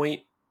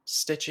needlepoint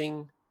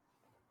stitching,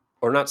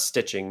 or not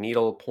stitching,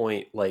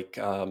 needlepoint like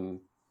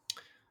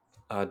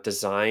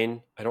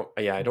design. I don't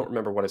Mhm.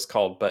 remember what it's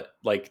called, but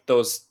like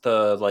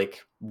the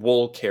like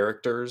wool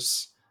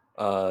characters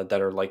that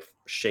are like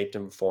shaped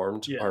and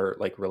formed Yeah. are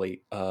like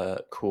really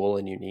cool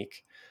and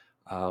unique.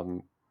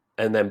 Um,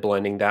 and then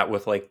blending that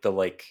with like the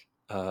like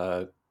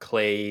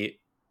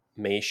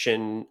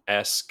claymation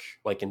esque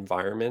like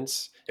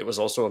environments. It was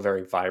also a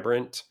very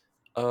vibrant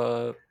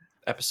uh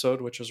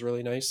episode, which was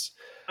really nice.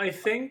 I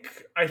think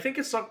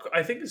it's not.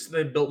 I think it's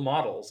they built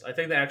models. I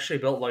think they actually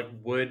built like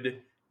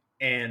wood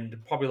and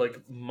probably like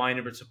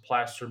minor bits of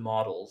plaster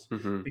models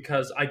Hmm.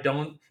 because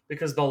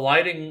the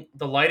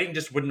lighting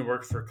just wouldn't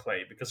work for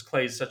clay because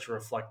clay is such a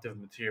reflective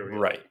material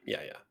Right.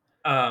 Yeah. Yeah.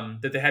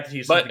 that they had to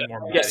use But something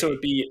more I guess it would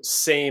matty. be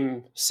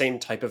same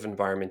type of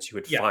environments you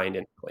would Yeah. find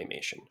in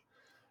claymation.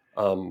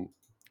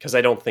 Because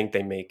I don't think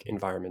they make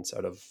environments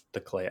out of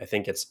the clay. I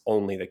think it's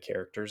only the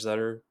characters that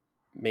are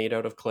made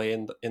out of clay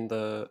in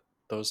the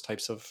those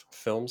types of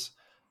films.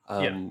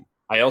 Yeah.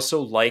 I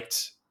also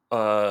liked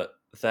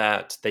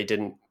that they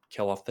didn't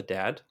kill off the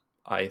dad.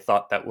 I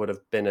thought that would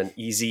have been an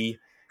easy,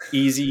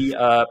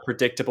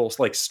 predictable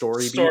like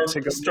story beat to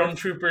go with.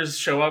 Stormtroopers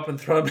show up and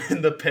throw him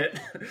in the pit.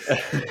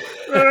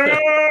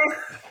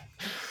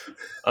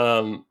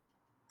 um,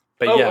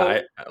 but Oh,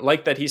 yeah, oh, I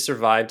liked that he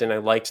survived, and I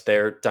liked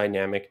their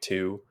dynamic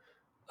too.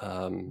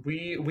 Um,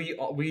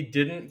 we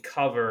didn't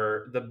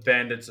cover the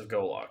Bandits of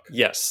Golok.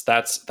 yes,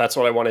 that's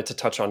what I wanted to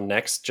touch on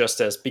next,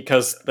 just as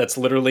because that's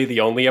literally the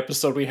only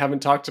episode we haven't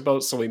talked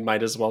about, so we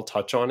might as well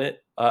touch on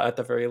it at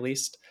the very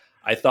least.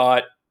 I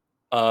thought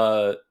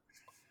uh,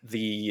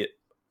 the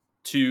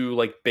two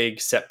like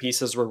big set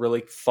pieces were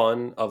really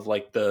fun, of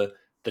like the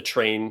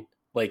train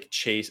like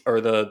chase, or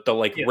the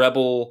like Yeah.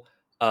 rebel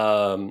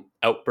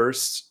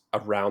outbursts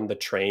around the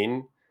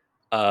train,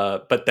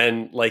 but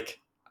then like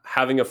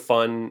having a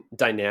fun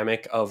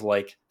dynamic of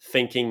like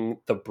thinking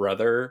the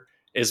brother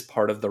is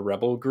part of the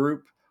rebel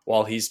group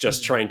while he's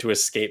just Mhm. trying to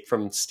escape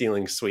from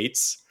stealing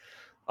sweets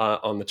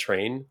on the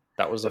train.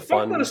 That was a Fuck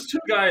fun. those two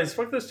guys.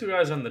 Fuck those two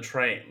guys on the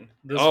train.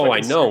 Those Oh, I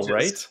fucking know, stitches.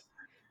 right?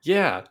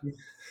 Yeah,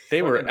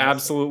 they were Fucking awesome.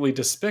 absolutely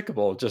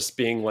despicable, just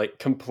being like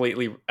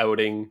completely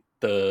outing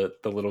the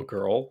little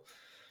girl.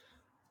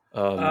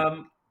 Um,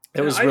 Um, it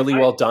and was really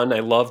well done. I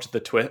loved the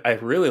twist. I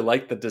really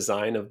liked the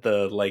design of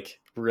the like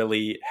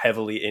really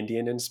heavily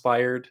Indian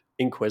inspired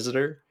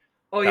Inquisitor.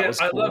 oh That yeah,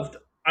 was I cool. loved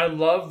I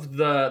loved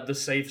the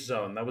safe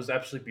zone. That was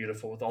absolutely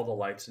beautiful with all the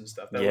lights and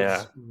stuff. That Yeah.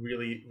 was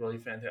really really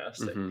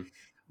fantastic. Hmm.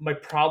 My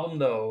problem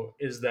though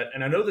is that,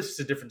 and I know this is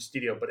a different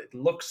studio, but it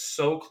looks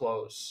so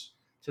close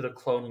to the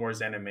Clone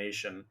Wars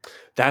animation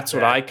That's what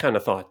that I kind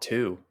of thought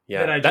too. that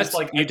Yeah. I just That's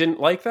like you didn't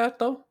like that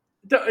though?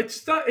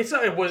 it's not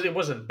it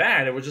wasn't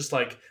bad. It was just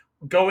like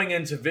going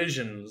into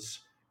Visions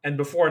and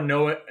before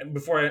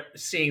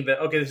seeing that,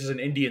 okay, this is an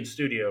Indian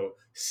studio,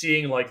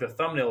 seeing like the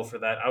thumbnail for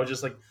that, I was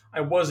just like,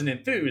 I wasn't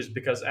enthused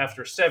because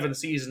after 7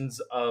 seasons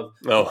of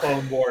the Oh,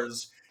 Clone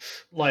Wars,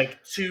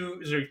 like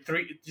two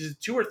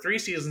or three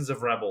seasons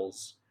of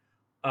Rebels,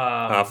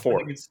 I think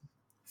four. it's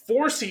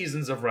 4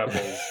 seasons of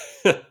Rebels,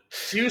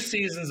 2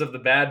 seasons of the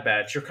Bad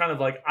Batch, you're kind of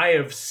like, I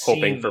have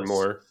Hoping seen for this.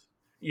 more,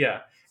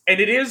 Yeah, and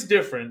it is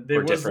different.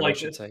 or different, I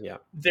should say. Yeah.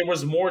 There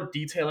was more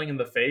detailing in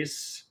the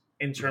face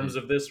in Hmm. terms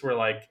of this, where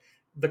like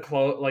the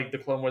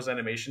Clone Wars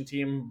animation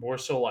team more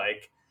so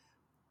like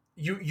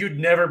you'd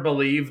never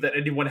believe that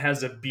anyone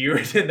has a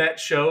beard in that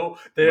show.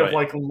 They have Right.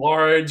 like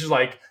large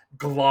like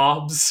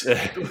globs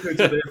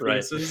to their Right.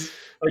 faces.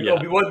 Like Yeah.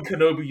 Obi-Wan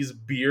Kenobi's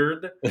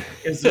beard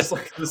is just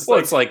like this Well,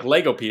 it's like like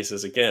Lego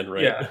pieces again,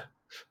 right? yeah.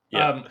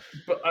 Yeah.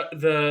 But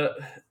the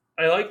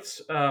I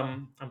liked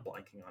I'm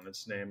blanking on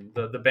its name.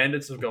 The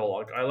Bandits of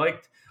Golok. I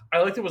liked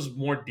it was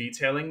more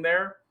detailing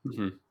there.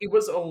 Hmm. It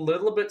was a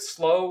little bit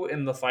slow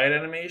in the fight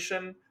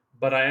animation,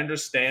 but I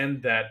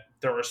understand that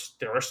there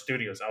are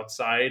studios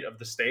outside of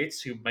the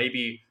states who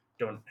maybe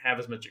don't have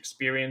as much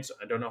experience.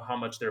 I don't know how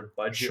much their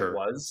budget Sure.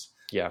 was.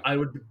 Yeah. I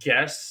would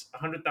guess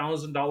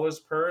 $100,000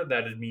 per.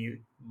 That'd be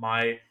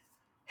my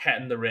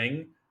hat in the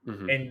ring.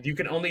 Hmm. And you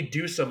can only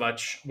do so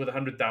much with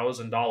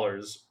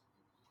 $100,000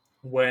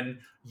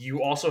 when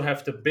you also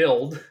have to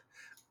build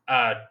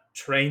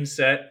train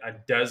set, a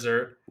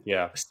desert,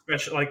 Yeah.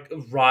 special like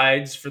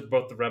rides for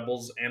both the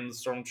rebels and the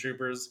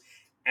stormtroopers,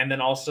 and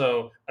then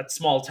also a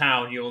small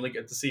town you only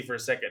get to see for a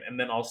second, and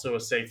then also a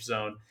safe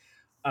zone.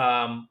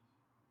 Um,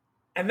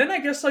 and then I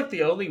guess like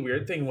the only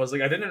weird thing was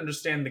like I didn't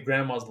understand the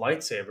grandma's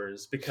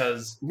lightsabers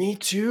because Me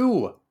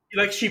too.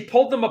 like she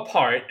pulled them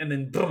apart and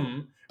then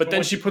boom. But But then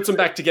when she she puts puts them it,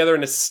 back together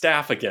in a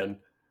staff again.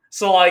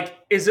 so like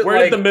is it Where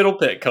did the middle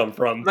pit come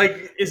from?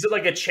 like is it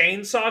like a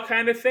chainsaw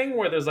kind of thing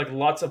where there's like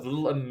lots of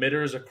little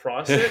emitters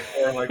across it,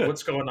 or like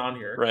what's going on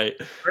here, Right.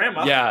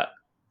 Grandma? Yeah.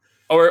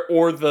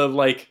 Or the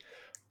like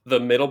the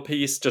middle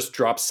piece just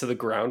drops to the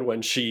ground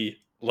when she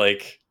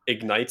like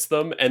ignites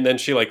them, and then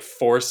she like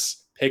force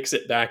picks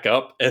it back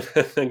up and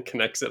then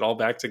connects it all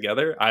back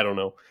together. I don't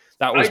know.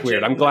 That I was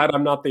weird. I'm glad genuinely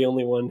I'm not the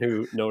only one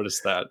who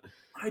noticed that.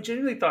 I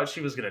genuinely thought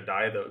she was gonna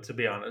die, though. To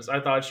be honest, I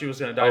thought she was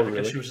gonna die Oh, because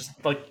really? she was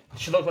just like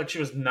she looked like she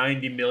was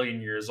 90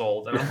 million years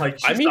old, and I'm like,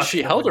 I she's mean, not she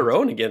gonna held live. her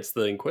own against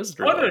the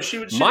Inquisitor, Oh no, though. she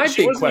was My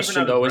she big wasn't even question,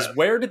 out of though, is breath.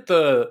 where did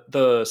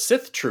the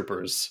Sith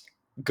troopers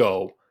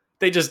go?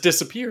 They just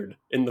disappeared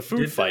in the food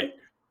Did fight.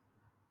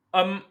 they?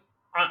 Um,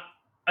 I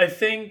I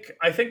think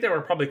they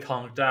were probably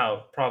conked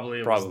out. Probably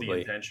it was the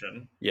Probably.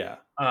 intention. Yeah.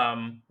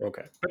 Um,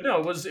 Okay. but no,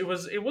 it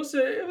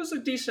was a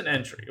decent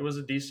entry. It was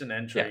a decent Yeah.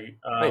 entry.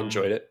 I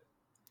enjoyed it.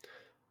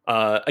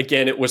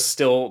 Again, it was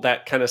still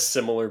that kind of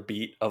similar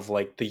beat of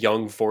like the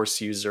young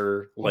Force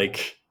user,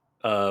 like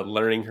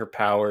learning her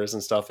powers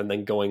and stuff, and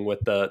then going with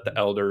the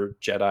elder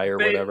Jedi or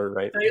they whatever,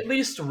 right? they at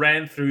least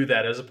ran through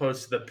that as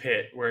opposed to the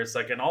pit where it's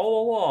like, and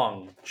all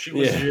along she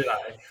was a Yeah.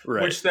 Jedi,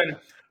 Right. which then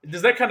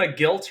does that kind of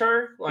guilt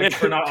her Yeah. like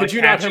for not Could like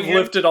you not catching have him,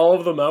 lifted all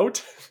of them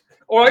out?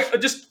 or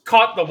like, just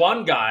caught the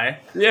one guy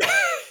Yeah.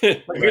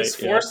 like Right. his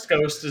Yeah. Force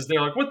ghost is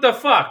there like what the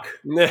fuck,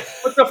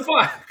 what the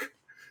fuck.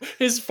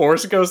 His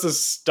Force Ghost is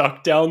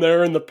stuck down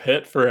there in the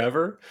pit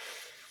forever.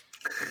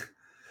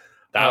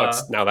 Uh,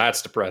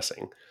 That's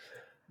depressing.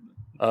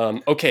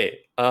 Okay,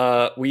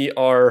 we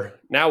are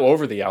now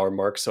over the hour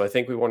mark, so I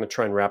think we want to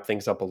try and wrap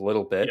things up a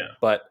little bit. yeah.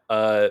 But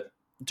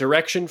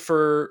direction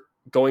for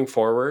going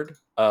forward,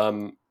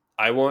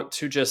 I want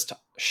to just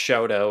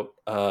shout out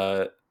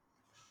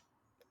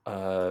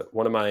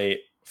one of my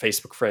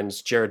Facebook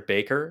friends, Jared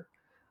Baker.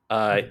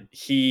 Mhm.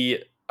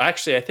 He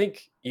actually, I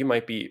think you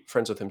might be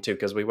friends with him too,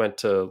 because we went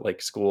to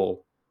like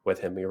school with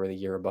him. We were the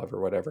year above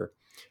or whatever.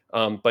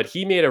 But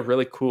he made a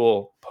really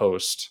cool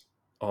post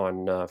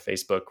on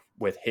Facebook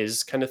with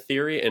his kind of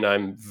theory, and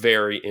I'm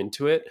very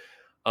into it.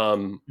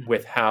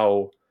 With Mhm.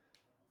 how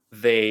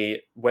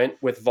they went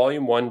with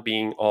Volume One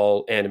being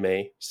all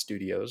anime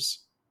studios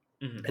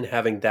Mhm. and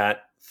having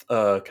that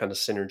kind of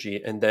synergy,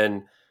 and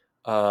then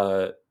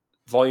uh,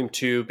 Volume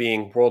Two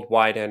being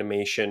worldwide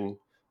animation,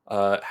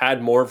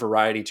 had more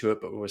variety to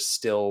it, but was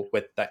still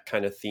with that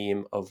kind of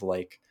theme of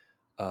like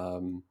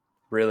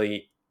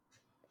really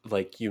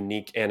like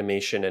unique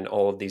animation, and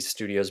all of these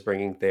studios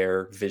bringing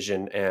their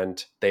vision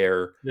and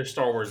their Their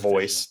Star Wars vision.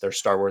 voice, their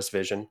Star Wars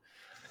vision.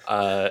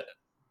 Uh,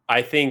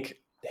 I think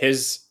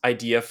his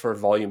idea for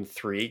Volume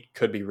Three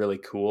could be really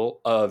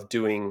cool, of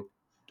doing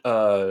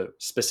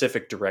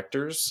specific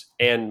directors,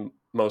 and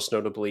most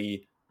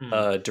notably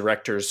Mm.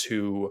 directors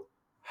who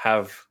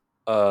have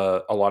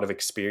a lot of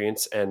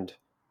experience and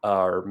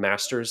are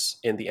masters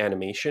in the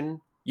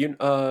animation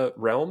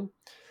realm,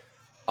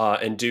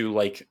 and do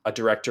like a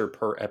director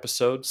per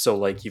episode. So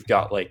like you've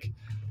got like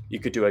you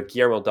could do a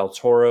Guillermo del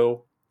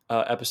Toro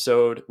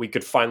episode. We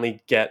could finally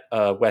get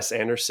a Wes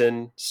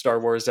Anderson Star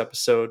Wars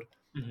episode.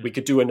 We Mhm.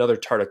 could do another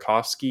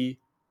Tartakovsky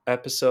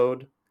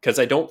episode, because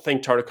I don't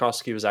think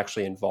Tartakovsky was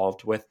actually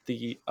involved with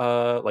the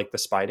like the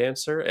Spy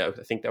Dancer.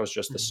 I think that was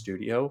just the Mhm.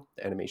 studio,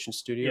 the animation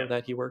studio Yeah.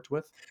 that he worked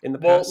with in the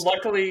Well, past.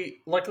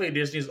 luckily,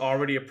 Disney's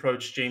already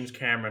approached James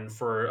Cameron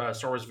for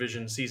Star Wars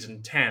Vision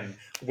season 10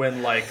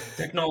 when like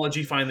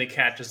technology finally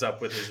catches up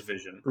with his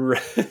vision.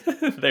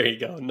 There you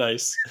go.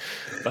 Nice.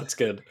 That's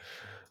good.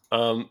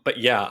 But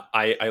yeah,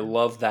 I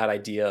love that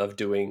idea of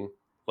doing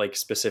like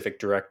specific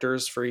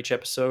directors for each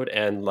episode,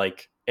 and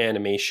like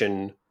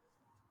animation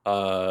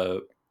uh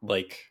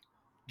like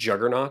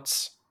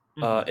juggernauts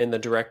Mhm. in the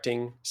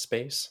directing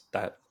space.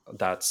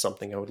 That's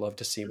something I would love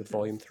to see with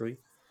Volume 3.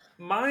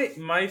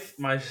 My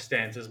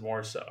stance is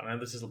more so, and I know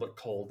this is a bit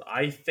cold.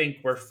 I think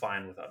we're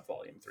fine without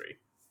Volume 3.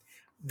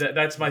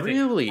 That's my thing.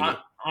 I, Really?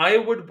 I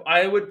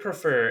would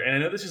prefer, and I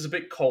know this is a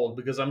bit cold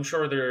because I'm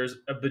sure there's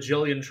a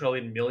bajillion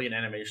trillion million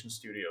animation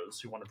studios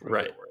who want to prove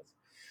Right. their worth.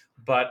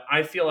 But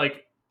I feel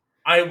like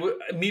I would,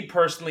 me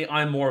personally,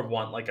 I more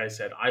want, like I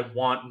said, I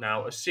want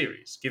now a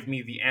series. Give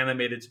me the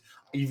animated.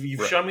 You've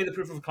Right. shown me the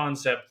proof of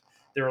concept.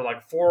 There are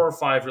like 4 or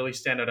 5 really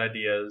standout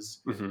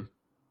ideas. Hmm.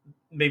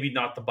 Maybe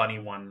not the bunny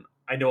one.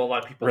 I know a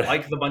lot of people Right.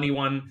 like the bunny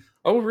one.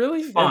 Oh,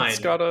 really? It's Fine,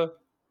 got a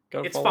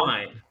it's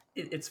following. fine.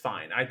 It's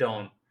fine. I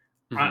don't.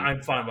 Hmm.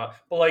 I'm fine about.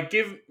 But like,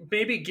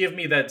 give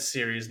me that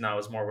series now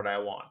is more what I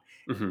want.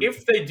 Hmm.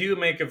 If they do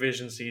make a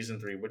Vision season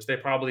 3, which they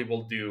probably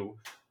will do,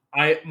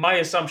 my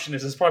assumption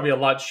is it's probably a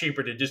lot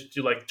cheaper to just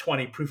do like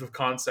 20 proof of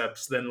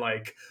concepts than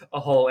like a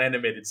whole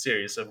animated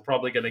series. So we're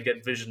probably going to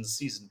get Vision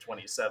season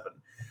 27.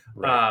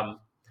 Right. Um,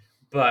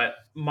 But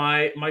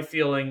my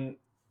feeling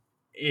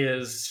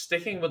is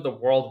sticking with the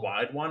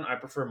worldwide one. I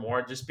prefer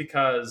more just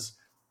because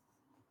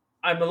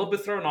I'm a little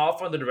bit thrown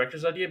off on the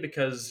director's idea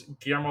because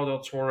Guillermo del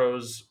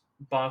Toro's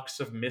box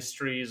of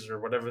mysteries or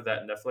whatever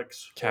that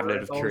Netflix horror Cabinet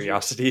of anthology,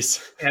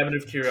 Curiosities.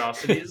 Cabinet of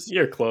Curiosities.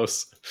 You're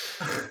close.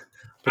 I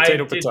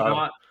Potato, did potato.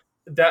 not.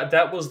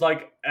 That was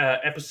like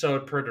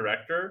episode per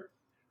director.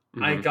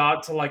 I Hmm.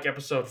 got to like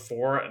episode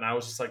 4, and I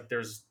was just like,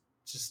 "There's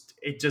just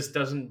it just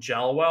doesn't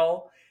gel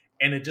well,"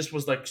 and it just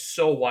was like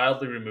so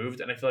wildly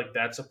removed. And I feel like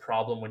that's a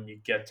problem when you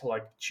get to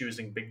like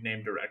choosing big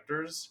name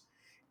directors,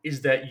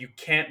 is that you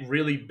can't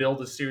really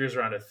build a series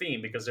around a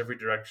theme because every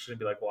director's gonna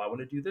be like, "Well, I want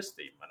to do this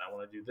theme, and I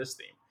want to do this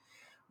theme."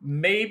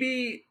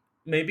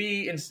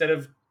 Maybe instead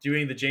of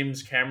doing the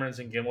James Camerons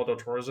and Guillermo del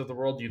Toros of the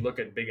world, you look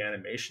at big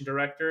animation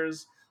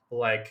directors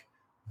like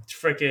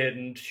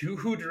freaking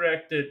who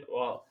directed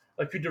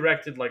who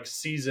directed like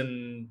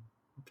season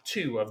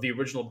 2 of the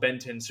original Ben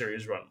 10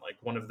 series run, like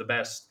one of the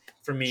best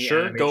for me Sure,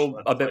 animation go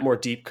runs. a bit Like more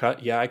deep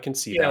cut. Yeah, I can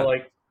see yeah,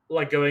 that.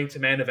 like going to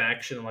Man of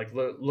Action and like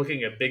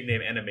looking at big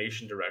name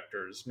animation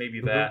directors, maybe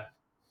Hmm. that.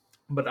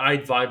 But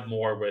I'd vibe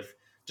more with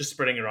just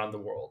spreading around the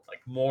world, like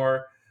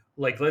more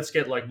like let's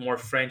get like more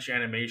French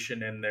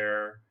animation in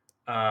there.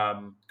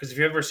 Because if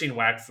you've ever seen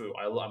Wakfu,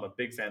 I'm a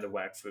big fan of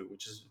Wakfu,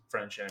 which is a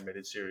French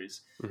animated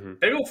series. Hmm.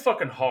 They go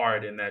fucking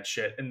hard in that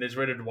shit, and it's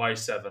rated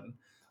Y7.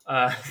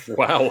 Uh,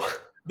 Wow.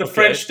 the Okay.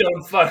 French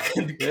don't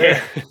fucking Yeah.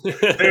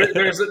 care.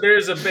 There's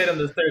a bit in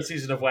the third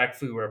season of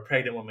Wakfu where a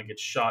pregnant woman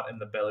gets shot in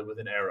the belly with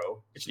an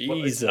arrow. It's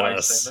Jesus.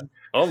 Y7.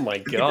 Oh my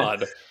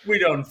God. We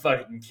don't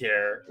fucking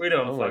care. We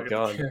don't Oh my fucking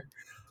God. care.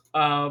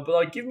 But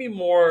like, give me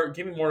more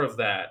of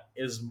that.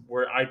 Is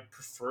where I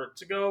prefer it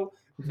to go.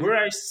 Hmm. Where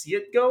I see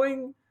it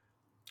going,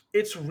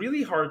 it's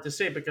really hard to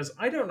say because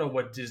I don't know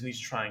what Disney's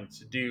trying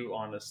to do.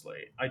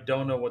 Honestly, I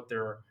don't know what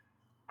they're.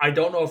 I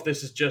don't know if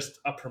this is just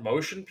a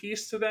promotion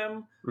piece to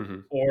them, Hmm.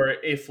 or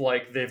if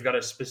like they've got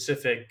a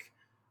specific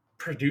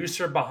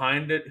producer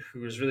behind it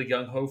who is really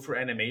gung ho for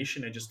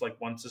animation and just like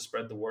wants to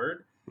spread the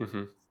word.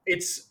 Hmm.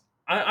 It's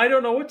I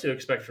don't know what to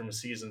expect from a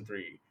season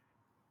 3.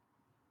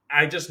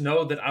 I just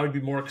know that I would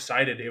be more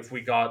excited if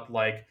we got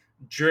like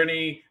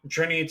Journey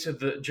to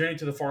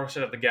the Far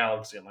Side of the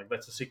Galaxy, and like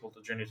that's a sequel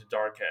to Journey to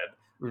Darkhead,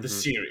 the Hmm.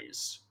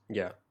 series.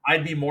 Yeah.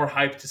 I'd be more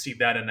hyped to see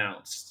that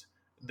announced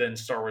than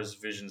Star Wars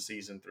Vision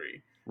Season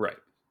 3. Right.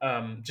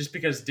 Just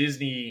because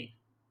Disney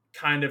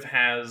kind of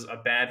has a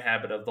bad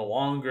habit of the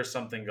longer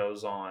something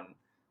goes on,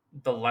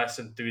 the less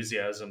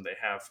enthusiasm they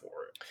have for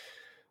it.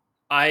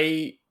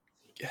 I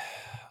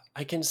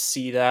I can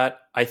see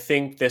that. I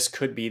think this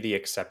could be the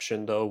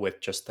exception though, with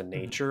just the Mhm.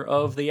 nature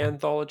of the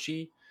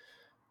anthology.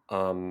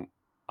 Um,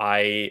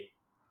 I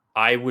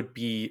I would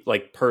be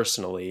like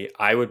personally,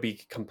 I would be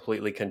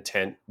completely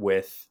content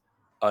with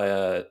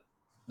uh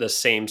the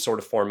same sort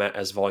of format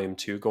as Volume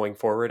 2 going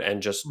forward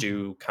and just Mhm.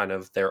 do kind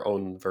of their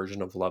own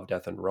version of Love,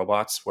 Death, and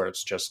Robots, where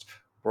it's just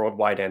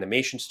worldwide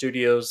animation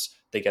studios.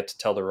 They get to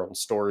tell their own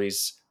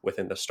stories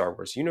within the Star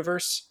Wars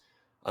universe.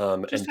 Just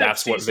And have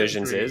that's what season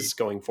Visions three. is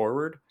going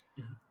forward.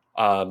 Mhm.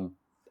 um,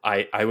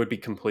 I would be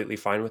completely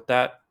fine with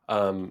that.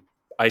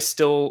 I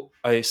still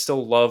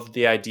love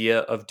the idea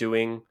of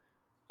doing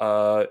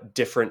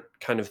different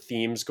kind of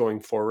themes going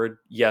forward.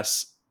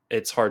 Yes,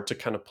 it's hard to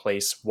kind of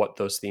place what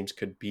those themes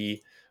could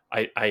be.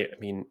 I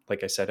mean,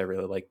 like I said, I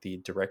really like the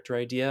director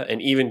idea,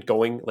 and even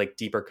going like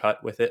deeper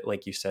cut with it,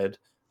 like you said,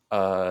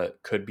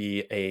 could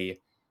be a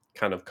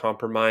kind of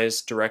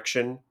compromise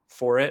direction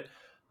for it.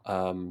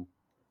 Um,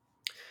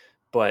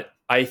 but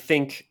I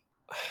think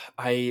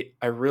I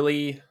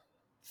really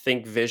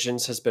think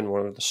Visions has been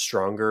one of the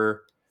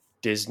stronger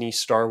Disney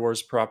Star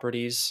Wars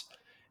properties,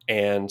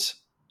 and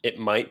it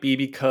might be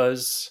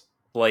because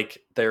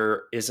like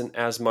there isn't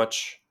as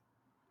much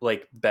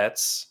like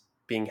bets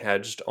being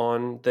hedged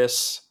on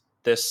this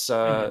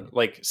Mhm.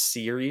 like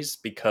series,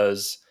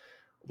 because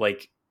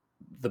like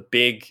the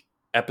big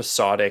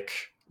episodic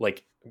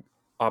like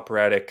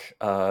operatic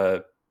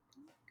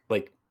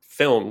like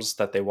films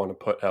that they want to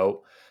put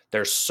out,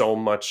 there's so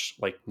much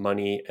like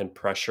money and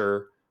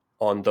pressure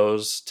on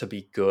those to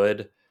be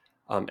good,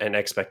 and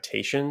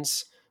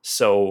expectations.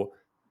 So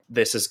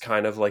this is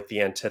kind of like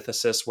the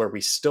antithesis, where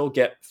we still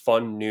get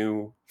fun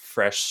new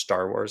fresh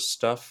Star Wars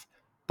stuff,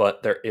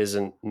 but there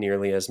isn't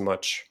nearly as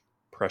much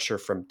pressure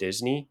from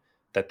Disney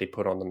that they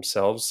put on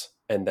themselves,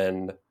 and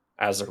then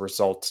as a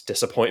result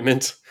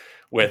disappointment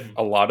with Mhm.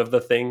 a lot of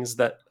the things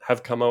that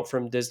have come out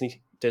from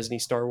Disney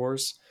Star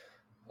Wars.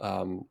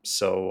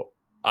 So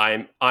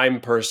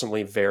I'm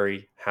personally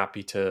very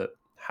happy to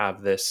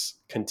have this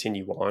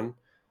continue on.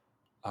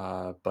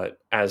 But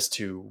as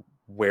to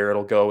where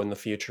it'll go in the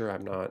future,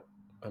 I'm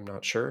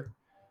not sure.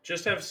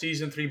 Just have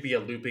season 3 be a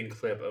looping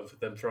clip of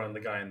them throwing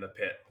the guy in the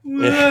pit.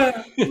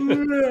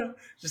 Yeah.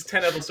 Just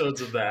 10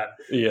 episodes of that.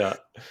 Yeah.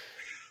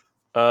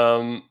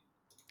 Um,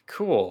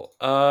 cool.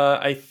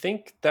 I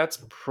think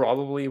that's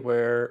probably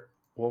where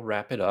we'll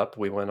wrap it up.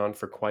 We went on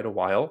for quite a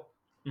while.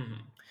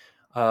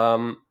 Mhm.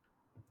 Um,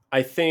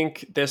 I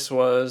think this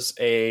was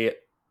a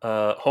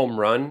home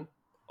run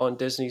on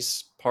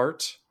Disney's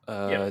part.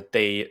 Yeah.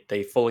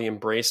 They fully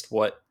embraced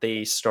what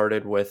they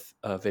started with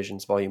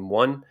Visions Volume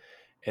 1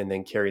 and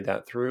then carried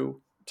that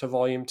through to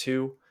Volume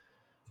 2.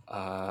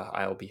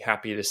 I'll be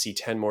happy to see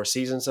 10 more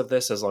seasons of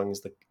this as long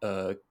as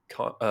the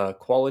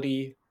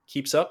quality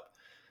keeps up.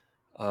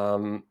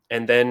 And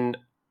then,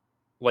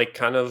 like,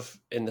 kind of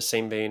in the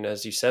same vein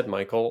as you said,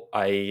 Michael,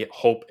 I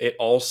hope it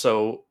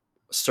also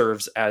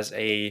serves as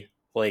a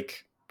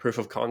like proof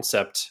of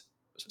concept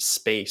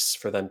space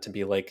for them to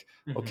be like,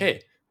 Hmm.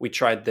 okay, we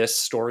tried this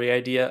story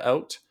idea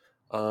out.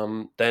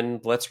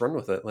 Then let's run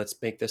with it. Let's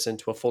make this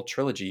into a full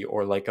trilogy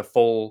or like a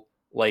full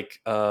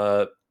like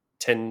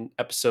 10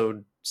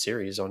 episode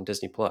series on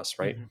Disney Plus,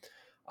 right?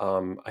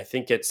 Hmm. I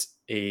think it's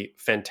a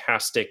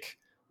fantastic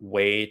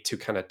way to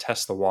kind of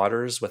test the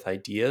waters with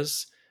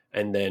ideas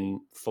and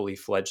then fully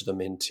fledge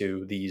them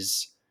into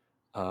these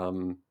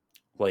um,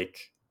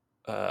 like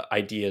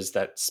ideas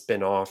that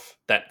spin off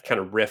that kind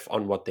of riff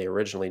on what they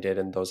originally did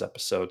in those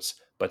episodes,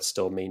 but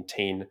still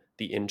maintain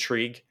the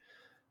intrigue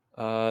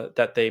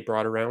that they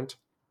brought around.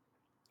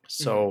 Hmm.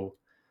 So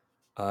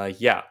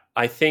yeah,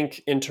 I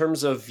think in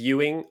terms of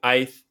viewing,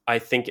 I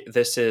think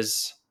this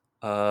is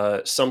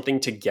something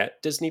to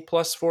get Disney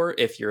Plus for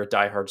if you're a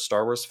diehard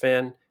Star Wars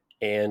fan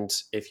and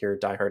if you're a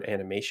diehard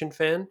animation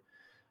fan.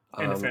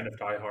 And a Um, fan of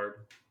Die Hard.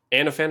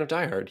 and a fan of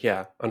Die Hard.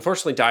 Yeah,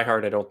 unfortunately, Die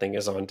Hard I don't think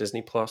is on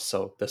Disney Plus,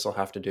 so this will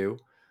have to do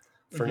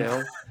for Mhm.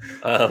 now.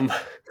 Um, Die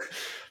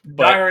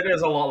but Hard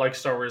is a lot like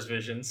Star Wars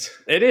Visions,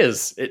 it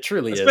is. It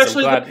truly is. I'm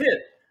especially the glad.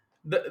 pit.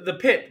 The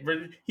pit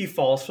where he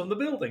falls from the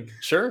building.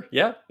 Sure.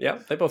 Yeah. Yeah.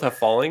 They both have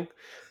falling.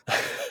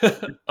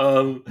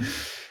 um,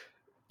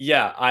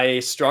 yeah, I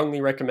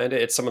strongly recommend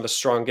it. It's some of the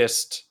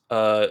strongest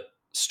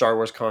Star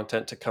Wars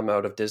content to come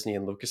out of Disney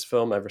and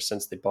Lucasfilm ever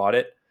since they bought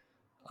it.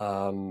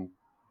 Um,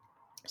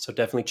 So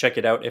definitely check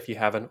it out if you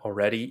haven't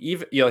already.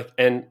 Even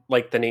and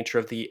like the nature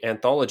of the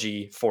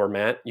anthology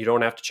format, you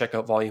don't have to check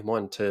out Volume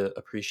 1 to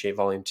appreciate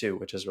Volume 2,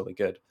 which is really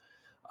good.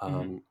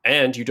 Hmm.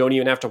 And you don't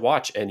even have to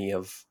watch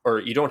or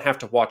you don't have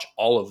to watch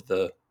all of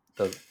the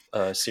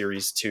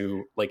series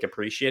to like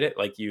appreciate it.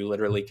 Like you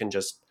literally can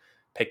just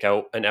pick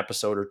out an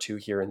episode or two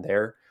here and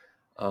there.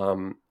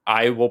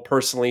 I will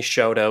personally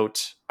shout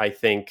out, I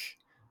think,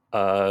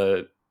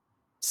 uh,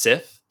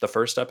 Sith, the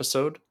first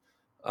episode.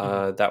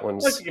 Hmm. That I'd like to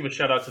one's give a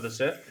shout out to the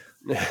Sith.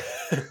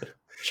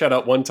 shout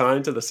out one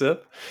time to the Sith.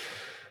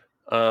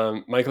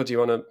 Michael, do you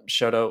want to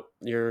shout out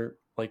your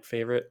like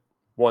favorite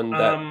one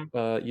that Um,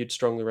 you'd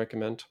strongly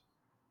recommend?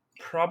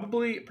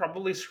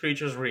 probably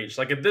Screecher's Reach.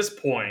 Like Cool.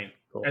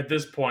 at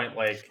this point,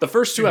 like The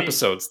first two you'd be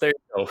episodes. There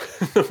you go.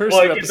 The first two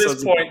like at this episodes of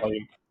the point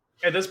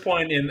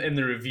volume. in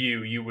the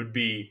review, you would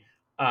be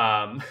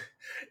um,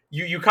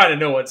 you kind of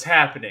know what's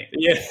happening.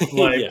 Yeah,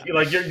 yeah,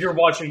 Like you're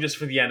watching just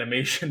for the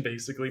animation,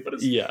 basically.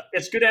 But yeah.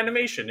 it's good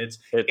animation. It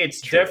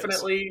It's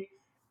truly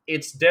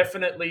is.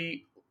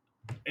 definitely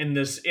in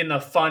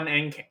a fun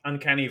and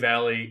uncanny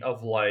valley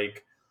of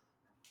like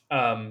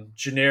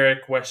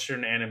generic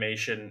Western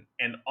animation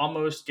and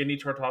almost Ginny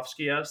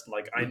Tartovsky-esque.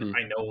 Like Hmm.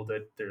 I know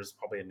that there's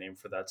probably a name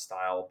for that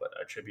style, but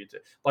attribute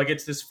to like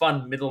it's this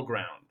fun middle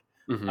ground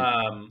Hmm.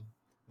 um,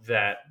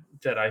 that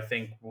I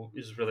think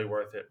is really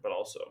worth it. But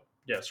also,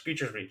 yeah,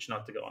 Screecher's Reach.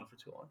 Not to go on for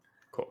too long.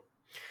 Cool.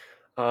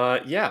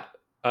 Yeah.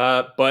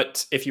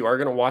 But if you are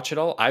going to watch it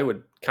all, I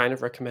would kind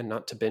of recommend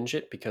not to binge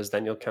it because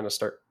then you'll kind of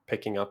start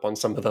picking up on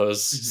some of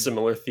those Hmm.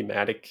 similar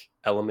thematic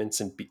elements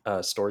and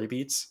story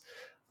beats,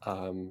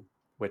 um,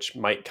 which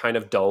might kind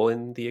of dull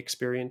in the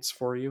experience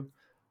for you.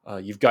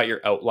 You've got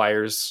your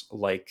outliers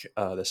like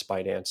the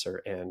Spy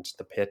Dancer and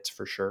the Pit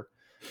for sure,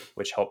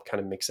 which help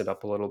kind of mix it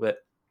up a little bit.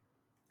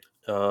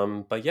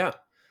 But yeah,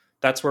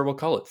 that's where we'll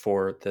call it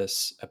for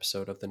this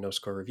episode of the No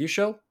Score Review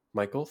Show.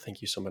 Michael,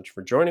 thank you so much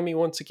for joining me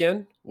once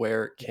again.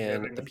 Where Thank you for can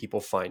having the me. people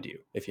find you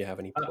if you have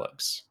any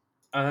plugs?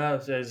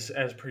 As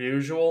per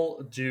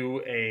usual,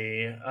 do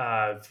a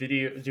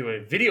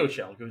video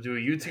channel, go do a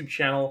YouTube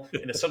channel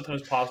and a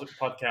sometimes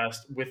podcast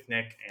with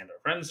Nick and our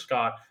friend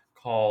Scott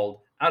called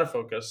Out of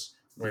Focus,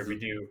 where we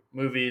Mhm. do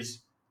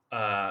movies.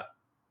 Uh,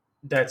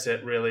 that's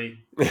it,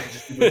 really. We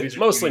just do movies or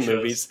Mostly TV shows.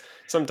 movies,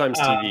 sometimes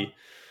Um, TV.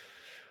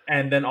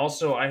 and then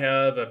also, I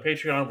have a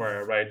Patreon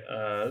where I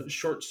write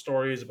short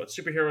stories about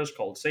superheroes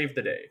called Save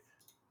the Day.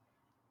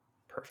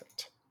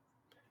 Perfect.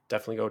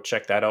 Definitely go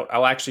check that out.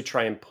 I'll actually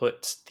try and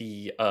put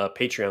the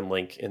Patreon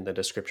link in the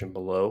description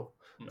below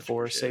Much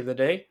for Save appreciated. the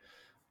Day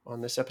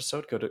on this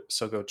episode.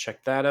 Go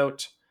check that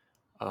out.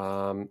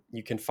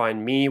 You can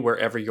find me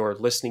wherever you're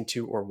listening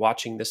to or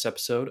watching this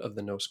episode of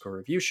the No Score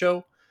Review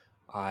Show.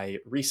 I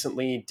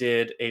recently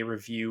did a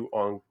review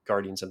on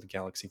Guardians of the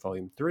Galaxy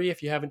Volume 3,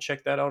 if you haven't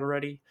checked that out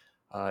already.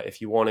 If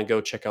you want to go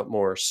check out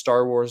more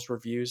Star Wars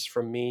reviews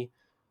from me,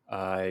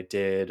 I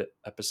did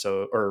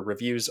episode or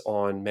reviews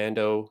on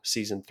Mando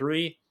Season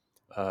 3,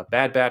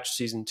 Bad Batch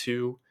Season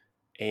 2,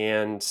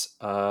 and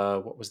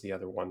what was the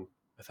other one?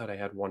 I thought I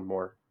had one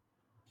more.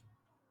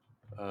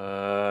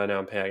 Now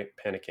I'm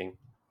panicking.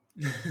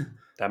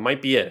 That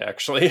might be it,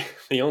 actually.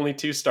 The only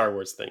two Star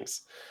Wars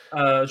things.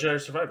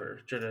 Jedi Survivor.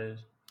 Jedi.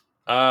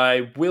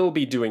 I will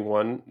be doing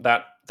one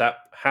that that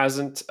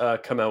hasn't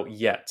come out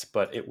yet,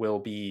 but it will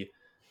be.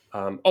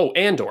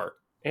 Andor.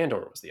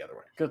 Andor was the other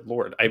one. Good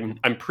Lord.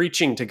 I'm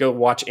preaching to go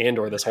watch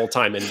Andor this whole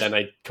time, and then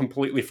I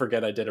completely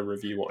forget I did a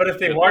review on But it. if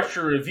they Good watch Lord.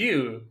 your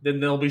review, then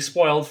they'll be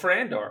spoiled for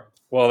Andor.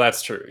 Well,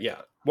 that's true.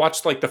 Yeah.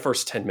 Watch like the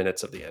first 10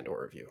 minutes of the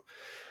Andor review.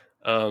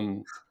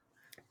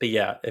 But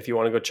yeah, if you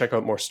want to go check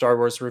out more Star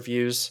Wars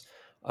reviews,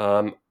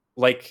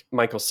 like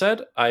Michael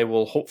said, I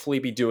will hopefully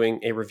be doing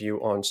a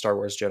review on Star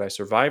Wars Jedi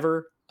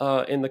Survivor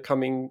in the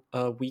coming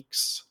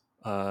weeks.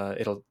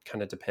 It'll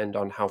kind of depend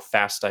on how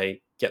fast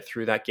I get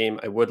through that game.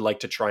 I would like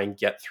to try and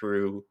get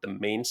through the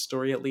main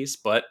story at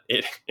least, but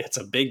it's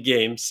a big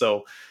game,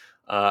 so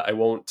I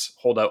won't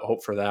hold out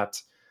hope for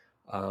that.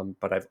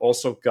 But I've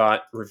also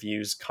got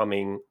reviews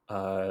coming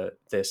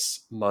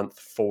this month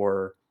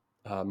for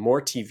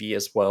more TV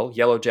as well.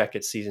 Yellow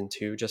Jacket season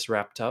 2 just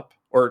wrapped up,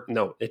 or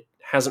no, it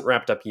hasn't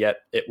wrapped up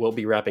yet. It will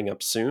be wrapping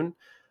up soon,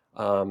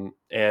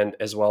 and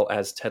as well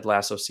as Ted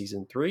Lasso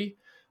season 3.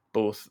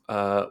 Both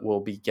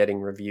will be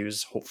getting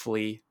reviews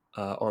hopefully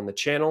on the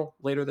channel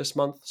later this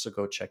month. So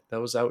go check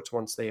those out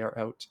once they are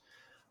out.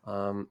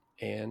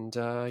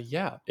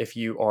 Yeah, if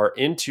you are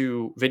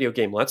into video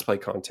game Let's Play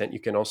content, you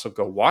can also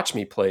go watch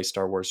me play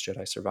Star Wars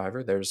Jedi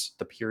Survivor. There's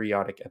the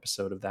periodic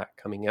episode of that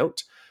coming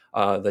out.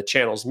 The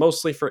channel's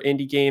mostly for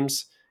indie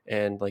games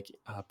and like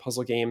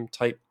puzzle game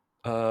type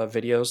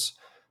videos.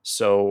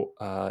 So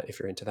if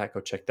you're into that,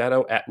 go check that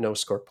out at No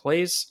Score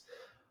Plays.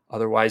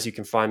 Otherwise, you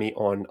can find me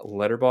on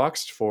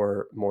Letterboxd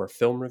for more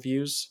film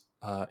reviews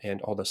and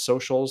all the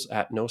socials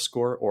at No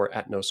Score or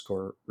at No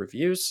Score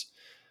Reviews.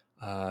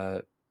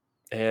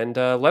 And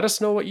let us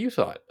know what you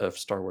thought of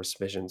Star Wars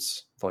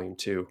Visions Volume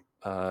 2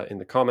 in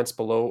the comments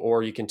below,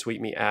 or you can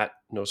tweet me at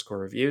No Score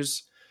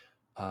Reviews.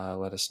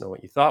 Let us know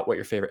what you thought, what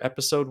your favorite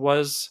episode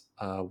was,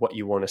 what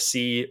you want to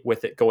see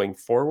with it going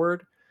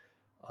forward.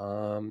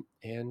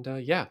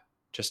 Yeah,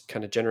 just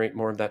kind of generate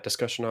more of that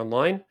discussion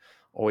online.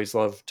 Always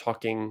love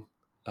talking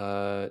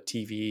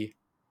TV,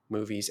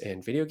 movies,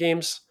 and video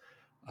games.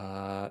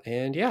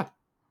 Yeah,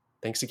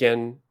 thanks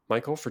again,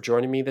 Michael, for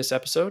joining me this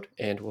episode,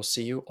 and we'll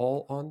see you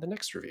all on the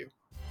next review.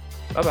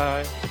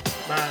 Bye-bye.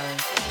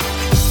 Bye.